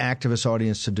engaged activist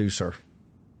audience to do, sir?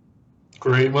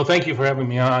 Great. Well, thank you for having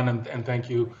me on, and thank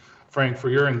you, Frank, for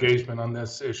your engagement on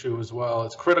this issue as well.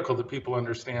 It's critical that people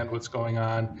understand what's going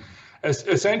on.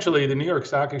 Essentially, the New York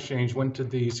Stock Exchange went to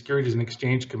the Securities and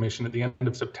Exchange Commission at the end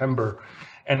of September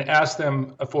and asked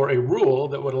them for a rule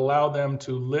that would allow them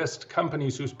to list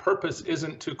companies whose purpose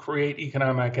isn't to create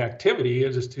economic activity,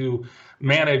 it is to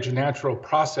manage natural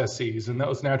processes, and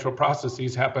those natural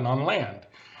processes happen on land.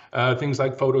 Things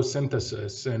like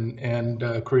photosynthesis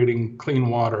and creating clean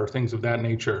water, things of that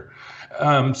nature.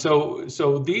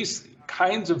 So these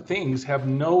kinds of things have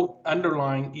no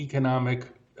underlying economic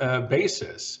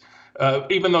basis,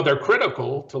 even though they're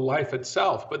critical to life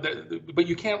itself. But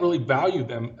you can't really value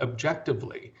them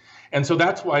objectively. And so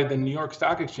that's why the New York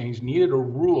Stock Exchange needed a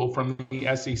rule from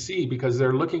the SEC, because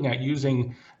they're looking at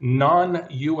using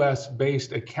non-US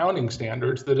based accounting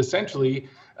standards that essentially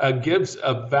gives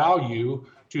a value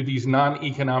to these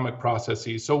non-economic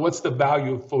processes. So what's the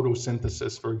value of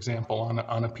photosynthesis, for example,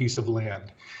 on a piece of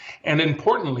land? And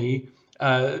importantly,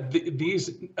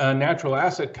 these natural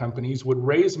asset companies would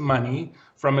raise money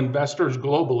from investors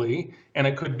globally, and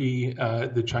it could be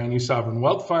the Chinese sovereign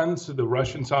wealth funds, the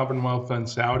Russian sovereign wealth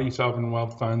funds, Saudi sovereign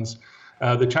wealth funds.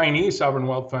 The Chinese sovereign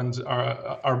wealth funds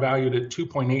are valued at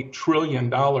 $2.8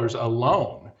 trillion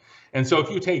alone. And so if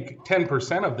you take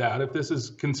 10% of that, if this is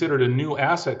considered a new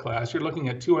asset class, you're looking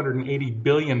at $280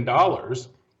 billion.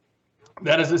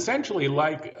 That is essentially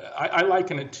like, I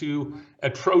liken it to a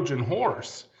Trojan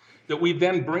horse that we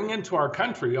then bring into our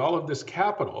country, all of this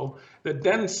capital that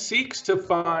then seeks to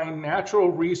find natural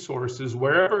resources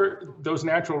wherever those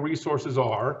natural resources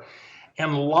are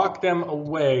and lock them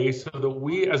away so that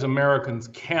we as Americans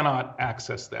cannot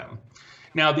access them.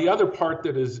 Now, the other part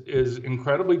that is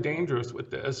incredibly dangerous with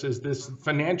this is this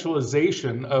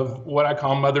financialization of what I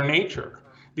call Mother Nature,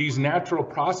 these natural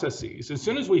processes. As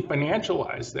soon as we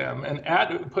financialize them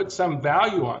and put some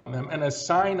value on them and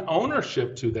assign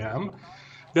ownership to them,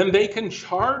 then they can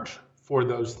charge for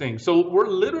those things. So we're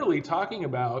literally talking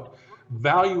about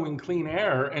valuing clean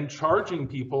air and charging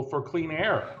people for clean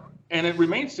air. And it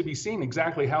remains to be seen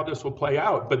exactly how this will play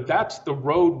out. But that's the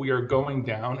road we are going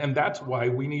down. And that's why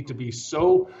we need to be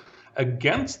so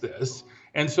against this.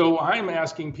 And so I'm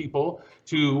asking people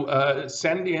to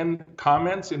send in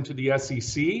comments into the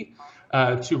SEC,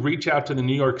 to reach out to the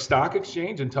New York Stock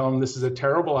Exchange and tell them this is a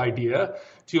terrible idea,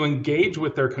 to engage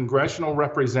with their congressional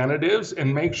representatives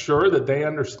and make sure that they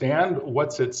understand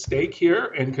what's at stake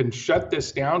here and can shut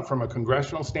this down from a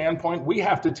congressional standpoint. We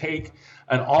have to take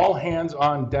an all hands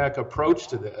on deck approach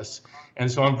to this.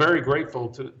 And so I'm very grateful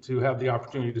to have the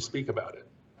opportunity to speak about it.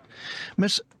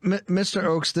 Mr.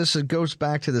 Oaks, this goes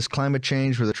back to this climate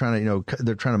change where they're trying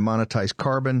to monetize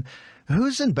carbon.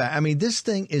 Who's in back? I mean, this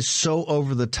thing is so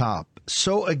over the top,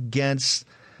 so against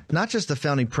not just the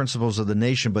founding principles of the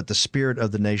nation, but the spirit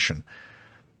of the nation.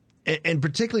 And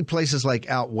particularly places like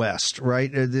out west,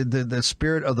 right? The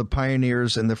spirit of the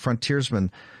pioneers and the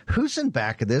frontiersmen. Who's in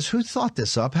back of this? Who thought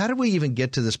this up? How did we even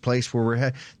get to this place where we're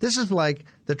headed? This is like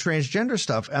the transgender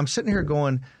stuff. I'm sitting here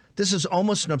going, this is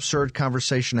almost an absurd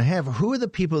conversation to have. Who are the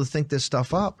people who think this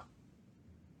stuff up?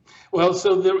 Well,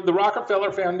 so the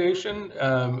Rockefeller Foundation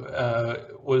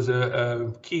was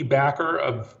a key backer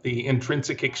of the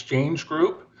Intrinsic Exchange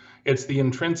Group. It's the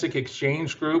Intrinsic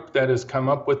Exchange Group that has come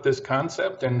up with this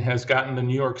concept and has gotten the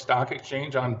New York Stock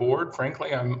Exchange on board.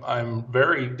 Frankly, I'm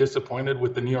very disappointed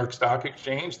with the New York Stock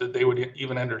Exchange that they would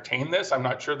even entertain this. I'm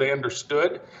not sure they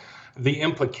understood the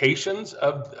implications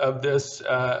of this,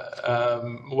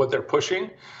 what they're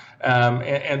pushing.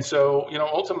 And so,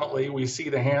 ultimately we see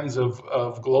the hands of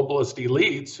globalist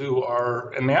elites who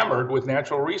are enamored with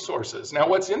natural resources. Now,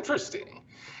 what's interesting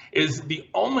is the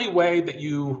only way that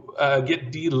you get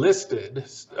delisted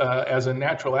as a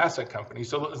natural asset company.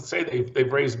 So let's say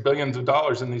they've raised billions of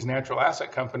dollars in these natural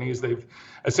asset companies. They've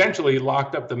essentially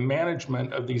locked up the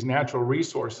management of these natural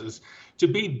resources. To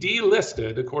be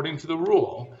delisted, according to the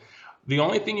rule, the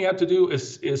only thing you have to do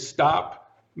is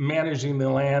stop managing the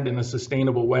land in a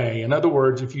sustainable way. In other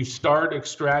words, if you start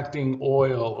extracting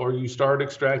oil or you start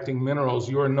extracting minerals,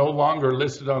 you are no longer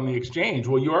listed on the exchange.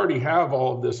 Well, you already have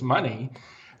all of this money.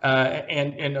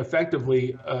 And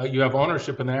effectively, you have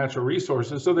ownership in the natural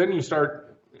resources. So then you start,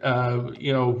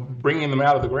 bringing them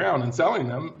out of the ground and selling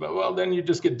them. Well, then you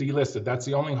just get delisted. That's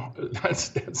the only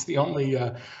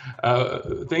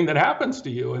thing that happens to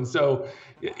you. And so,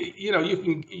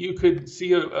 you could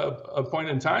see a point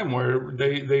in time where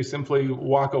they simply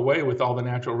walk away with all the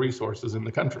natural resources in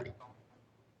the country.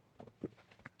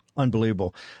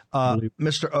 Unbelievable.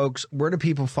 Mr. Oaks, where do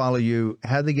people follow you?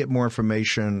 How do they get more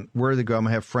information? Where do they go? I'm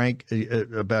going to have Frank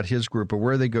about his group, but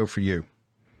where do they go for you?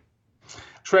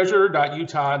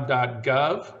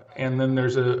 treasure.utah.gov. And then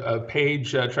there's a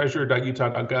page,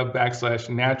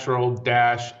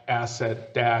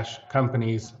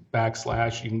 treasure.utah.gov/natural-asset-companies/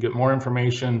 You can get more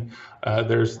information.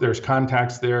 There's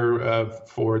contacts there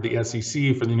for the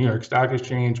SEC, for the New York Stock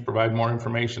Exchange, provide more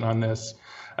information on this.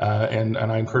 And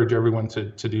I encourage everyone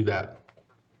to do that.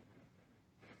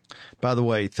 By the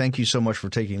way, thank you so much for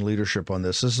taking leadership on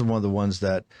this. This is one of the ones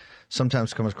that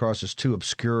sometimes comes across as too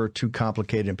obscure, too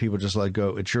complicated, and people just let it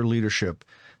go. It's your leadership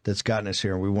that's gotten us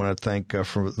here. And we want to thank,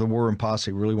 for the WarRoom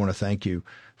Posse, really want to thank you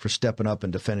for stepping up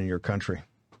and defending your country.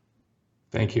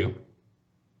 Thank you.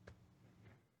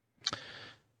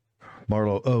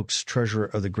 Marlo Oaks, treasurer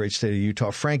of the great state of Utah.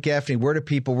 Frank Gaffney, we're a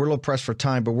little pressed for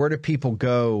time, but where do people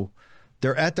go?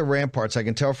 They're at the ramparts. I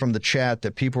can tell from the chat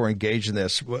that people are engaged in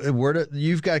this.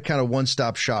 You've got kind of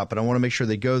one-stop shop, and I want to make sure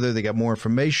they go there. They got more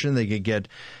information. They can get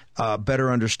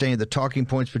better understanding the talking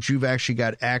points, but you've actually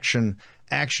got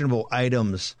actionable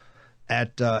items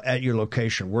at your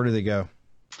location. Where do they go?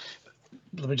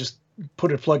 Let me just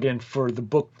put a plug in for the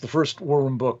book, the first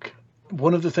WarRoom book.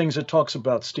 One of the things it talks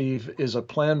about, Steve, is a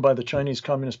plan by the Chinese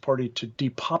Communist Party to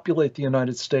depopulate the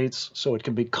United States so it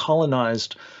can be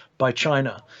colonized by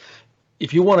China.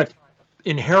 If you want to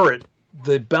inherit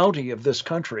the bounty of this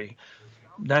country,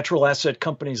 natural asset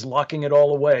companies locking it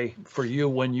all away for you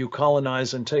when you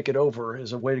colonize and take it over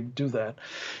is a way to do that.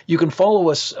 You can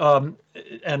follow us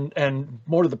and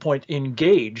more to the point,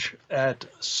 engage at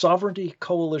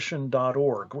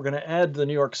sovereigntycoalition.org. We're going to add the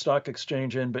New York Stock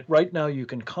Exchange in, but right now you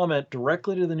can comment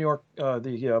directly to the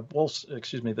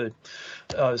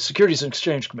Securities and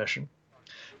Exchange Commission,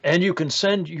 and you can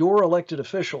send your elected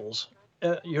officials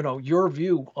your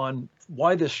view on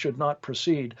why this should not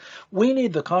proceed. We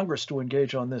need the Congress to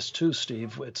engage on this too,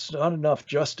 Steve. It's not enough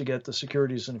just to get the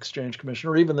Securities and Exchange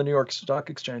Commission or even the New York Stock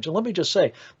Exchange. And let me just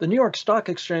say, the New York Stock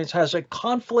Exchange has a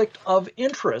conflict of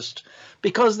interest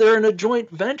because they're in a joint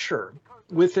venture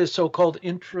with this so-called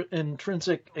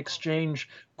intrinsic exchange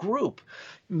group,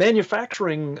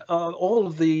 manufacturing all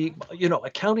of the,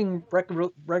 accounting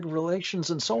regulations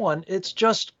and so on. It's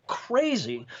just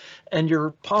crazy. And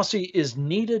your posse is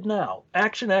needed now.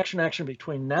 Action, action, action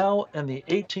between now and the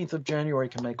 18th of January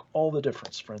can make all the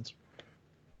difference, friends.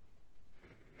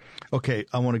 Okay,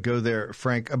 I want to go there,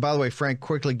 Frank. By the way, Frank,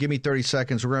 quickly, give me 30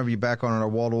 seconds. We're going to have you back on our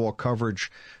wall-to-wall coverage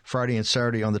Friday and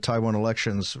Saturday on the Taiwan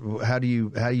elections. How do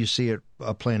you see it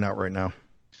playing out right now?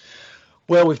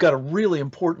 Well, we've got a really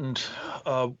important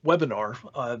webinar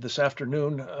this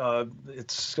afternoon.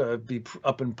 It's be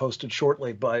up and posted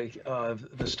shortly by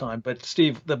this time. But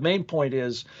Steve, the main point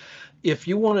is, if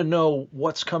you want to know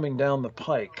what's coming down the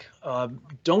pike,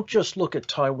 don't just look at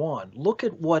Taiwan. Look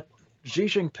at what Xi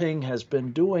Jinping has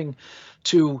been doing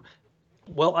to,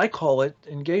 well, I call it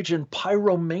engage in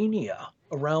pyromania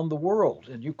around the world,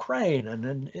 in Ukraine and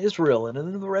in Israel and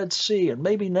in the Red Sea, and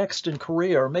maybe next in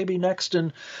Korea, or maybe next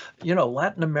in,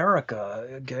 Latin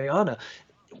America, Guyana.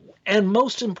 And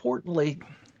most importantly,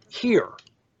 here,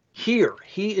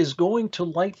 he is going to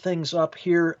light things up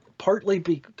here, partly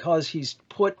because he's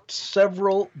put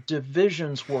several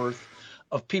divisions worth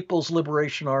of People's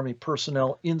Liberation Army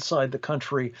personnel inside the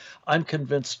country. I'm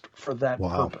convinced for that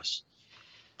purpose.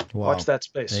 Wow. Watch that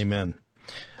space. Amen.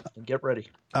 And get ready.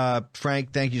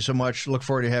 Frank, thank you so much. Look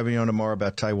forward to having you on tomorrow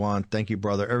about Taiwan. Thank you,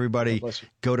 brother. Everybody,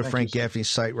 go to Frank Gaffney's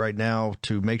site right now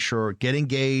to make sure, get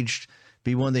engaged,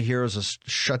 be one of the heroes to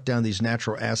shut down these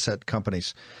natural asset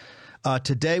companies.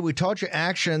 Today, we taught you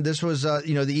action. This was, the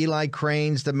Eli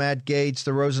Cranes, the Matt Gates,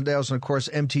 the Rosendales, and, of course,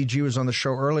 MTG was on the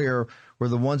show earlier, were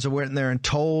the ones that went in there and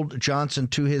told Johnson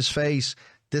to his face,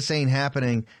 this ain't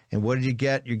happening. And what did you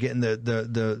get? You're getting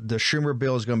the Schumer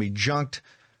bill is going to be junked.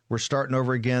 We're starting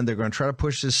over again. They're going to try to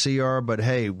push this CR, but,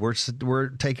 hey, we're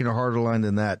taking a harder line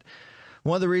than that.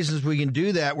 One of the reasons we can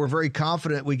do that, we're very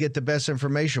confident we get the best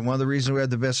information. One of the reasons we have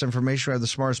the best information, we have the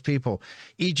smartest people.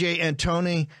 E.J.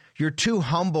 Antoni, you're too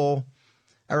humble.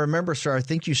 I remember, sir, I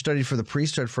think you studied for the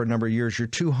priesthood for a number of years. You're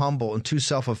too humble and too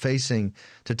self-effacing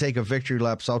to take a victory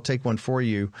lap, so I'll take one for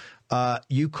you.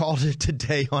 You called it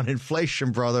today on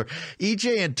inflation, brother.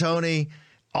 E.J. Antoni,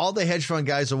 all the hedge fund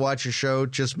guys that watch your show,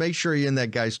 just make sure you're in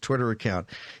that guy's Twitter account.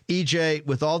 EJ,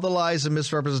 with all the lies and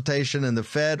misrepresentation and the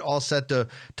Fed all set to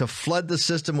flood the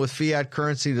system with fiat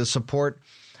currency to support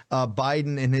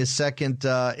Biden in his second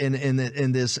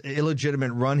in this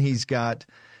illegitimate run he's got,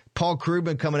 Paul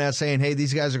Krugman coming out saying, hey,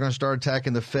 these guys are going to start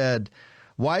attacking the Fed.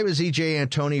 Why was EJ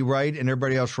Antoni right and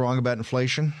everybody else wrong about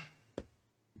inflation?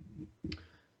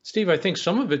 Steve, I think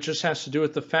some of it just has to do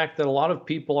with the fact that a lot of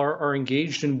people are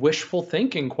engaged in wishful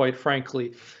thinking, quite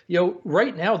frankly.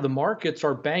 Right now, the markets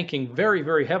are banking very,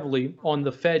 very heavily on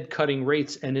the Fed cutting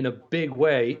rates and in a big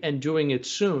way and doing it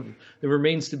soon. It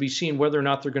remains to be seen whether or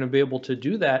not they're going to be able to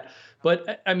do that.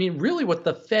 But I mean, really what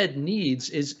the Fed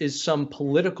needs is some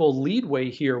political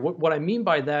leadway here. What I mean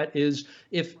by that is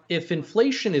if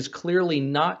inflation is clearly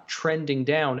not trending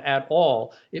down at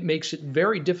all, it makes it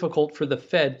very difficult for the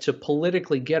Fed to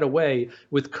politically get away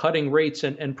with cutting rates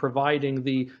and providing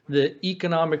the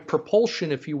economic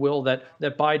propulsion, if you will, that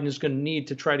Biden is going to need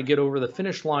to try to get over the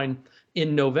finish line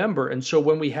in November. And so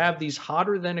when we have these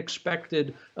hotter than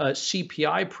expected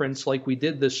CPI prints like we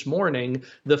did this morning,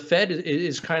 the Fed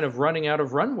is kind of running out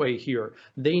of runway here.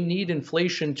 They need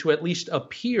inflation to at least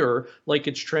appear like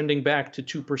it's trending back to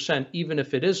 2%, even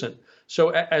if it isn't. So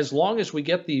as long as we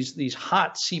get these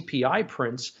hot CPI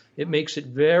prints, it makes it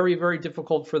very, very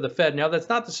difficult for the Fed. Now, that's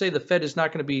not to say the Fed is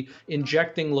not going to be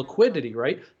injecting liquidity,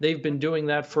 right? They've been doing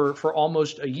that for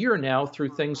almost a year now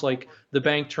through things like the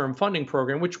Bank Term Funding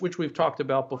Program, which we've talked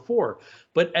about before.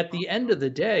 But at the end of the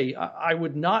day, I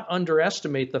would not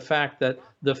underestimate the fact that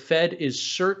the Fed is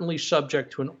certainly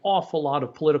subject to an awful lot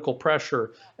of political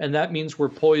pressure. And that means we're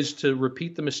poised to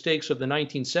repeat the mistakes of the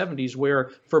 1970s,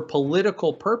 where for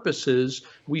political purposes,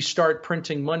 we start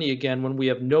printing money again when we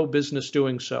have no business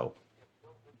doing so.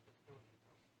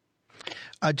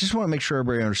 I just want to make sure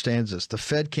everybody understands this. The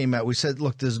Fed came out. We said,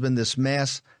 look, there's been this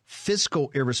mass fiscal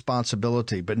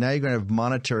irresponsibility, but now you're going to have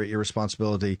monetary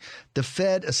irresponsibility. The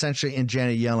Fed, essentially, and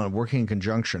Janet Yellen, working in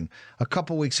conjunction, a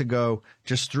couple weeks ago,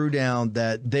 just threw down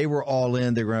that they were all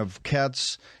in. They were going to have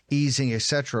cuts, easing,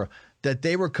 etc., that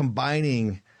they were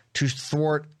combining to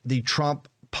thwart the Trump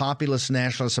populist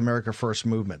nationalist America First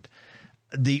movement.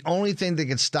 The only thing that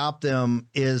can stop them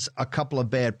is a couple of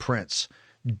bad prints.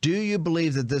 Do you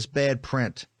believe that this bad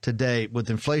print today, with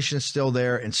inflation still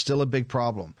there and still a big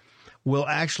problem, will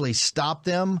actually stop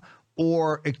them?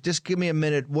 Or just give me a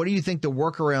minute. What do you think the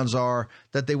workarounds are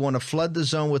that they want to flood the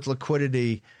zone with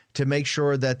liquidity to make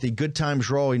sure that the good times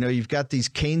roll? You know, you've got these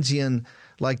Keynesian,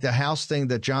 like the house thing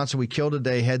that Johnson we killed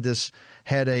today had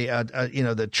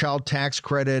the child tax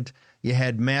credit. You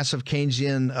had massive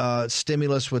Keynesian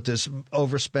stimulus with this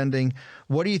overspending.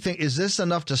 What do you think? Is this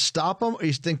enough to stop them, or do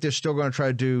you think they're still going to try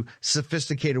to do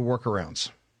sophisticated workarounds?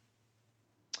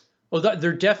 Well,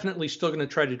 they're definitely still going to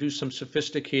try to do some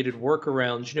sophisticated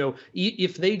workarounds. You know,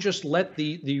 if they just let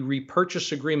the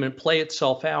repurchase agreement play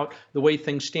itself out the way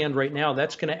things stand right now,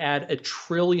 that's going to add $1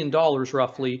 trillion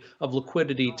roughly of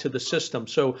liquidity to the system.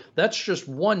 So that's just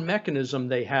one mechanism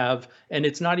they have, and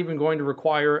it's not even going to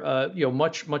require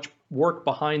much work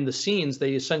behind the scenes.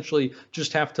 They essentially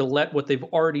just have to let what they've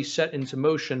already set into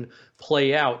motion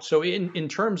play out. So in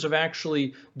terms of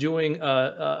actually doing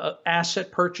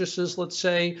asset purchases, let's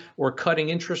say, or cutting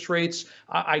interest rates,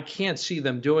 I can't see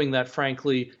them doing that,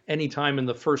 frankly, anytime in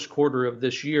the first quarter of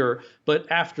this year. But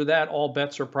after that, all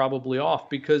bets are probably off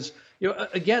because,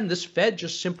 again, this Fed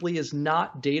just simply is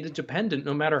not data dependent.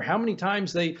 No matter how many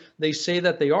times they say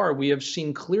that they are, we have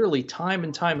seen clearly time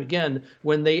and time again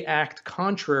when they act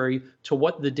contrary to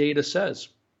what the data says.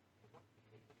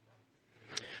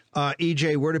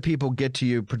 EJ, where do people get to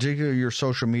you, particularly your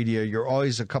social media? You're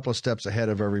always a couple of steps ahead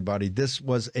of everybody. This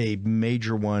was a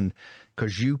major one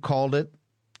because you called it.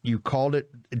 You called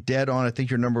it dead on. I think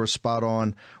your number was spot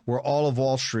on, where all of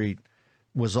Wall Street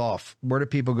was off. Where do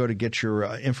people go to get your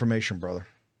information, brother?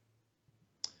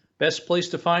 Best place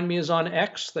to find me is on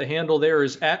X. The handle there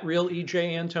is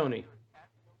 @RealEJAntoni.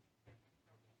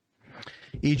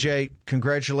 EJ,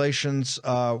 congratulations.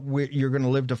 You're going to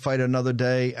live to fight another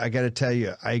day. I got to tell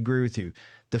you, I agree with you.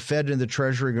 The Fed and the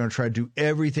Treasury are going to try to do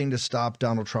everything to stop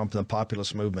Donald Trump and the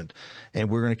populist movement, and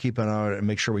we're going to keep an eye on it and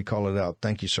make sure we call it out.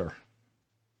 Thank you, sir.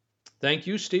 Thank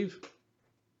you, Steve.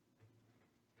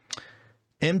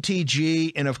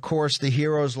 MTG and, of course, the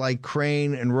heroes like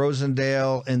Crane and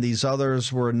Rosendale and these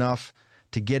others were enough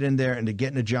to get in there and to get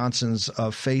into Johnson's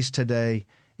face today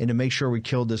and to make sure we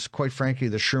killed this, quite frankly,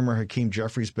 the Schumer-Hakeem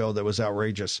Jeffries bill that was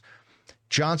outrageous.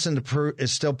 Johnson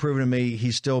is still proving to me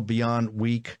he's still beyond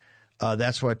weak.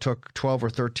 That's why it took 12 or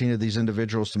 13 of these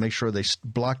individuals to make sure they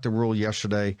blocked the rule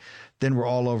yesterday. Then we're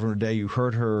all over today. You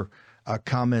heard her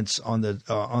comments on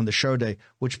the show day,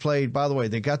 which played, by the way,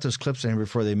 they got those clips in here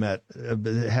before they met.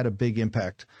 It had a big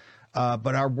impact.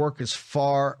 But our work is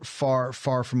far, far,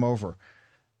 far from over.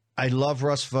 I love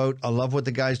Russ Vogt. I love what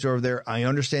the guys do over there. I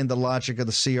understand the logic of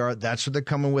the CR. That's what they're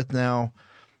coming with now.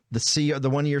 The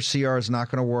 1-year CR is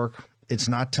not going to work. It's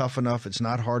not tough enough. It's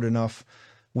not hard enough.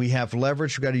 We have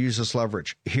leverage. We've got to use this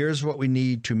leverage. Here's what we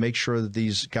need to make sure that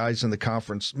these guys in the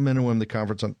conference, men and women in the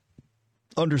conference,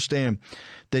 understand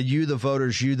that you, the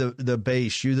voters, you, the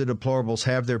base, you, the deplorables,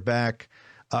 have their back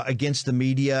against the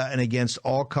media and against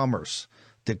all comers,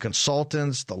 the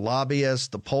consultants, the lobbyists,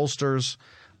 the pollsters,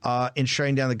 in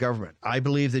shutting down the government. I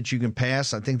believe that you can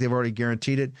pass. I think they've already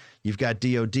guaranteed it. You've got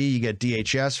DOD, you got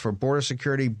DHS for border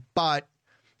security, but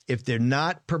if they're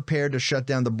not prepared to shut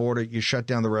down the border, you shut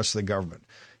down the rest of the government.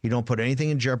 You don't put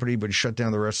anything in jeopardy, but you shut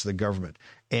down the rest of the government.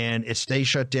 And it stays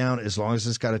shut down as long as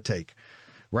it's got to take.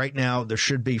 Right now, there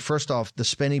should be, first off, the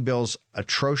spending bill's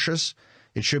atrocious.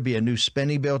 It should be a new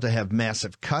spending bill to have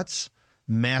massive cuts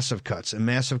and massive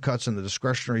cuts on the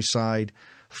discretionary side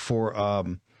for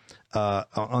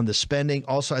on the spending.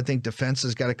 Also, I think defense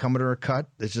has got to come under a cut.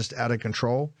 It's just out of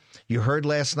control. You heard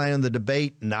last night in the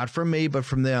debate, not from me, but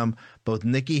from them, both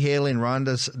Nikki Haley and Ron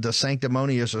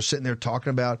DeSanctimonious are sitting there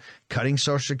talking about cutting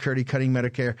Social Security, cutting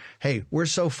Medicare. Hey, we're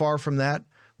so far from that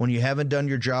when you haven't done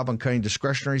your job on cutting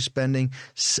discretionary spending,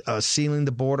 sealing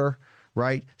the border,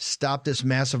 right? Stop this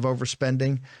massive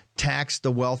overspending, tax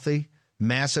the wealthy,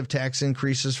 massive tax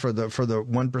increases for the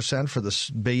 1%, for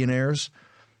the billionaires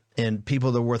and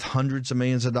people that are worth hundreds of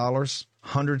millions of dollars.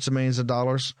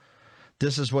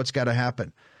 This is what's got to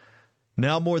happen.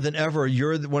 Now more than ever,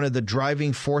 you're one of the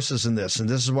driving forces in this, and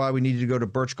this is why we need to go to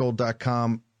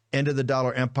birchgold.com, end of the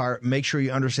dollar empire. Make sure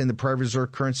you understand the private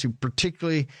reserve currency,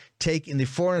 particularly take in the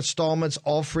 4 installments,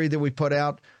 all free that we put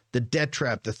out, the debt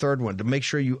trap, the third one, to make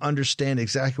sure you understand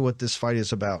exactly what this fight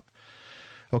is about.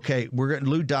 Okay,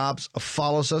 Lou Dobbs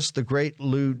follows us, the great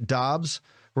Lou Dobbs.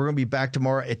 We're going to be back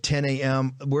tomorrow at 10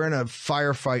 a.m. We're in a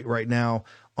firefight right now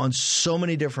on so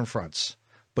many different fronts,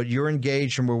 but you're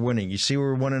engaged and we're winning. You see,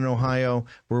 we're winning in Ohio.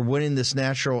 We're winning this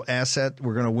natural asset.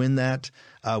 We're going to win that.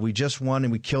 We just won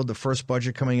and we killed the first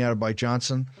budget coming out of by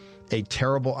Johnson. A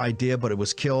terrible idea, but it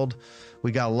was killed.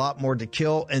 We got a lot more to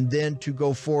kill and then to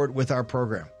go forward with our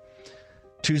program.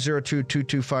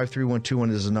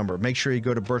 202-225-3121 is the number. Make sure you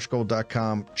go to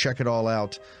birchgold.com. Check it all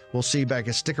out. We'll see you back.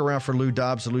 And stick around for Lou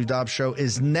Dobbs. The Lou Dobbs Show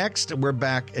is next. We're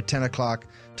back at 10 o'clock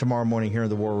tomorrow morning here in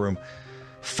the War Room.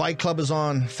 Fight Club is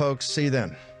on, folks. See you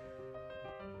then.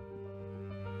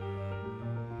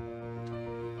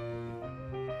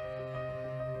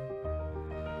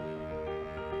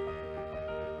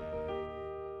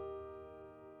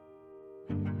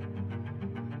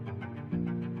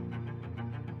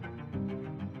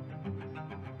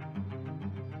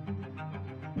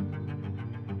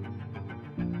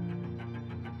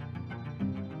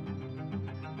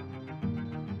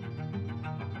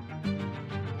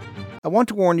 I want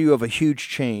to warn you of a huge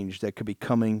change that could be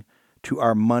coming to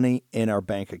our money in our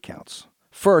bank accounts.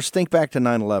 First, think back to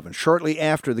 9/11, shortly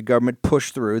after the government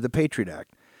pushed through the Patriot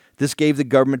Act. This gave the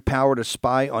government power to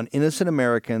spy on innocent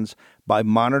Americans by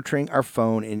monitoring our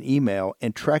phone and email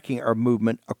and tracking our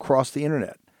movement across the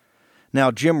internet.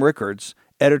 Now, Jim Rickards,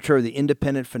 editor of the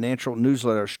independent financial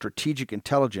newsletter Strategic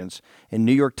Intelligence and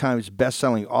New York Times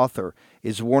bestselling author,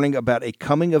 is warning about a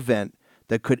coming event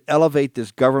that could elevate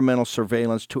this governmental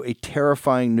surveillance to a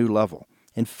terrifying new level.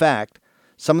 In fact,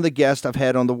 some of the guests I've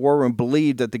had on the War Room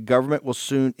believe that the government will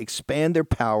soon expand their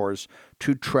powers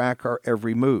to track our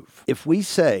every move. If we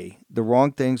say the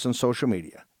wrong things on social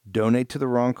media, donate to the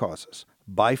wrong causes,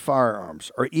 buy firearms,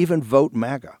 or even vote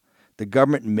MAGA, the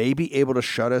government may be able to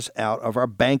shut us out of our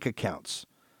bank accounts.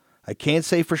 I can't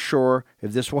say for sure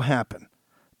if this will happen,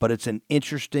 but it's an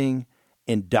interesting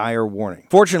and dire warning.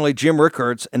 Fortunately, Jim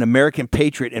Rickards, an American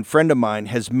patriot and friend of mine,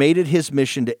 has made it his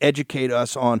mission to educate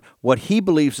us on what he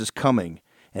believes is coming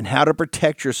and how to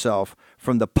protect yourself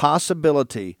from the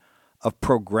possibility of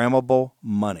programmable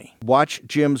money. Watch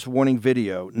Jim's warning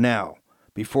video now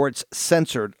before it's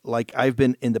censored like I've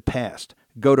been in the past.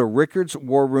 Go to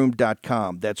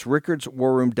rickardswarroom.com. That's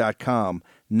rickardswarroom.com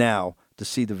now to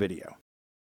see the video.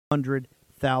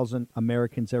 100,000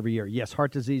 Americans every year. Yes,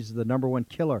 heart disease is the number one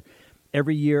killer.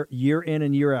 Every year, year in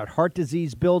and year out. Heart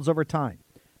disease builds over time.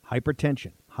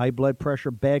 Hypertension, high blood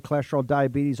pressure, bad cholesterol,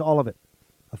 diabetes, all of it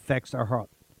affects our heart.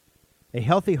 A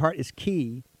healthy heart is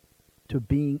key to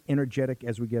being energetic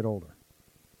as we get older.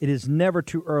 It is never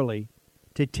too early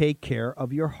to take care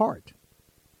of your heart.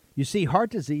 You see,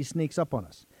 heart disease sneaks up on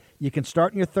us. You can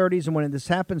start in your 30s, and when this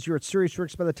happens, you're at serious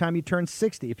risk by the time you turn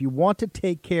 60. If you want to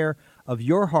take care of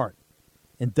your heart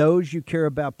and those you care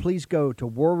about, please go to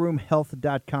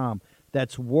warroomhealth.com.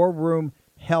 That's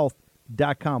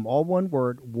warroomhealth.com. All one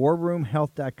word,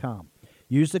 warroomhealth.com.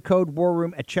 Use the code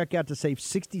WARROOM at checkout to save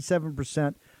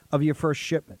 67% of your first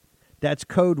shipment. That's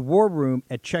code WARROOM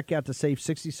at checkout to save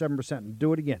 67%. And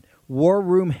do it again.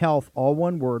 Warroom Health, all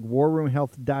one word,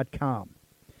 warroomhealth.com.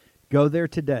 Go there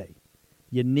today.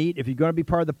 If you're going to be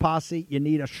part of the posse, you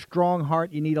need a strong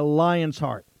heart. You need a lion's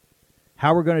heart.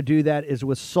 How we're going to do that is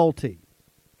with Salty.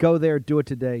 Go there, do it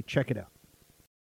today. Check it out.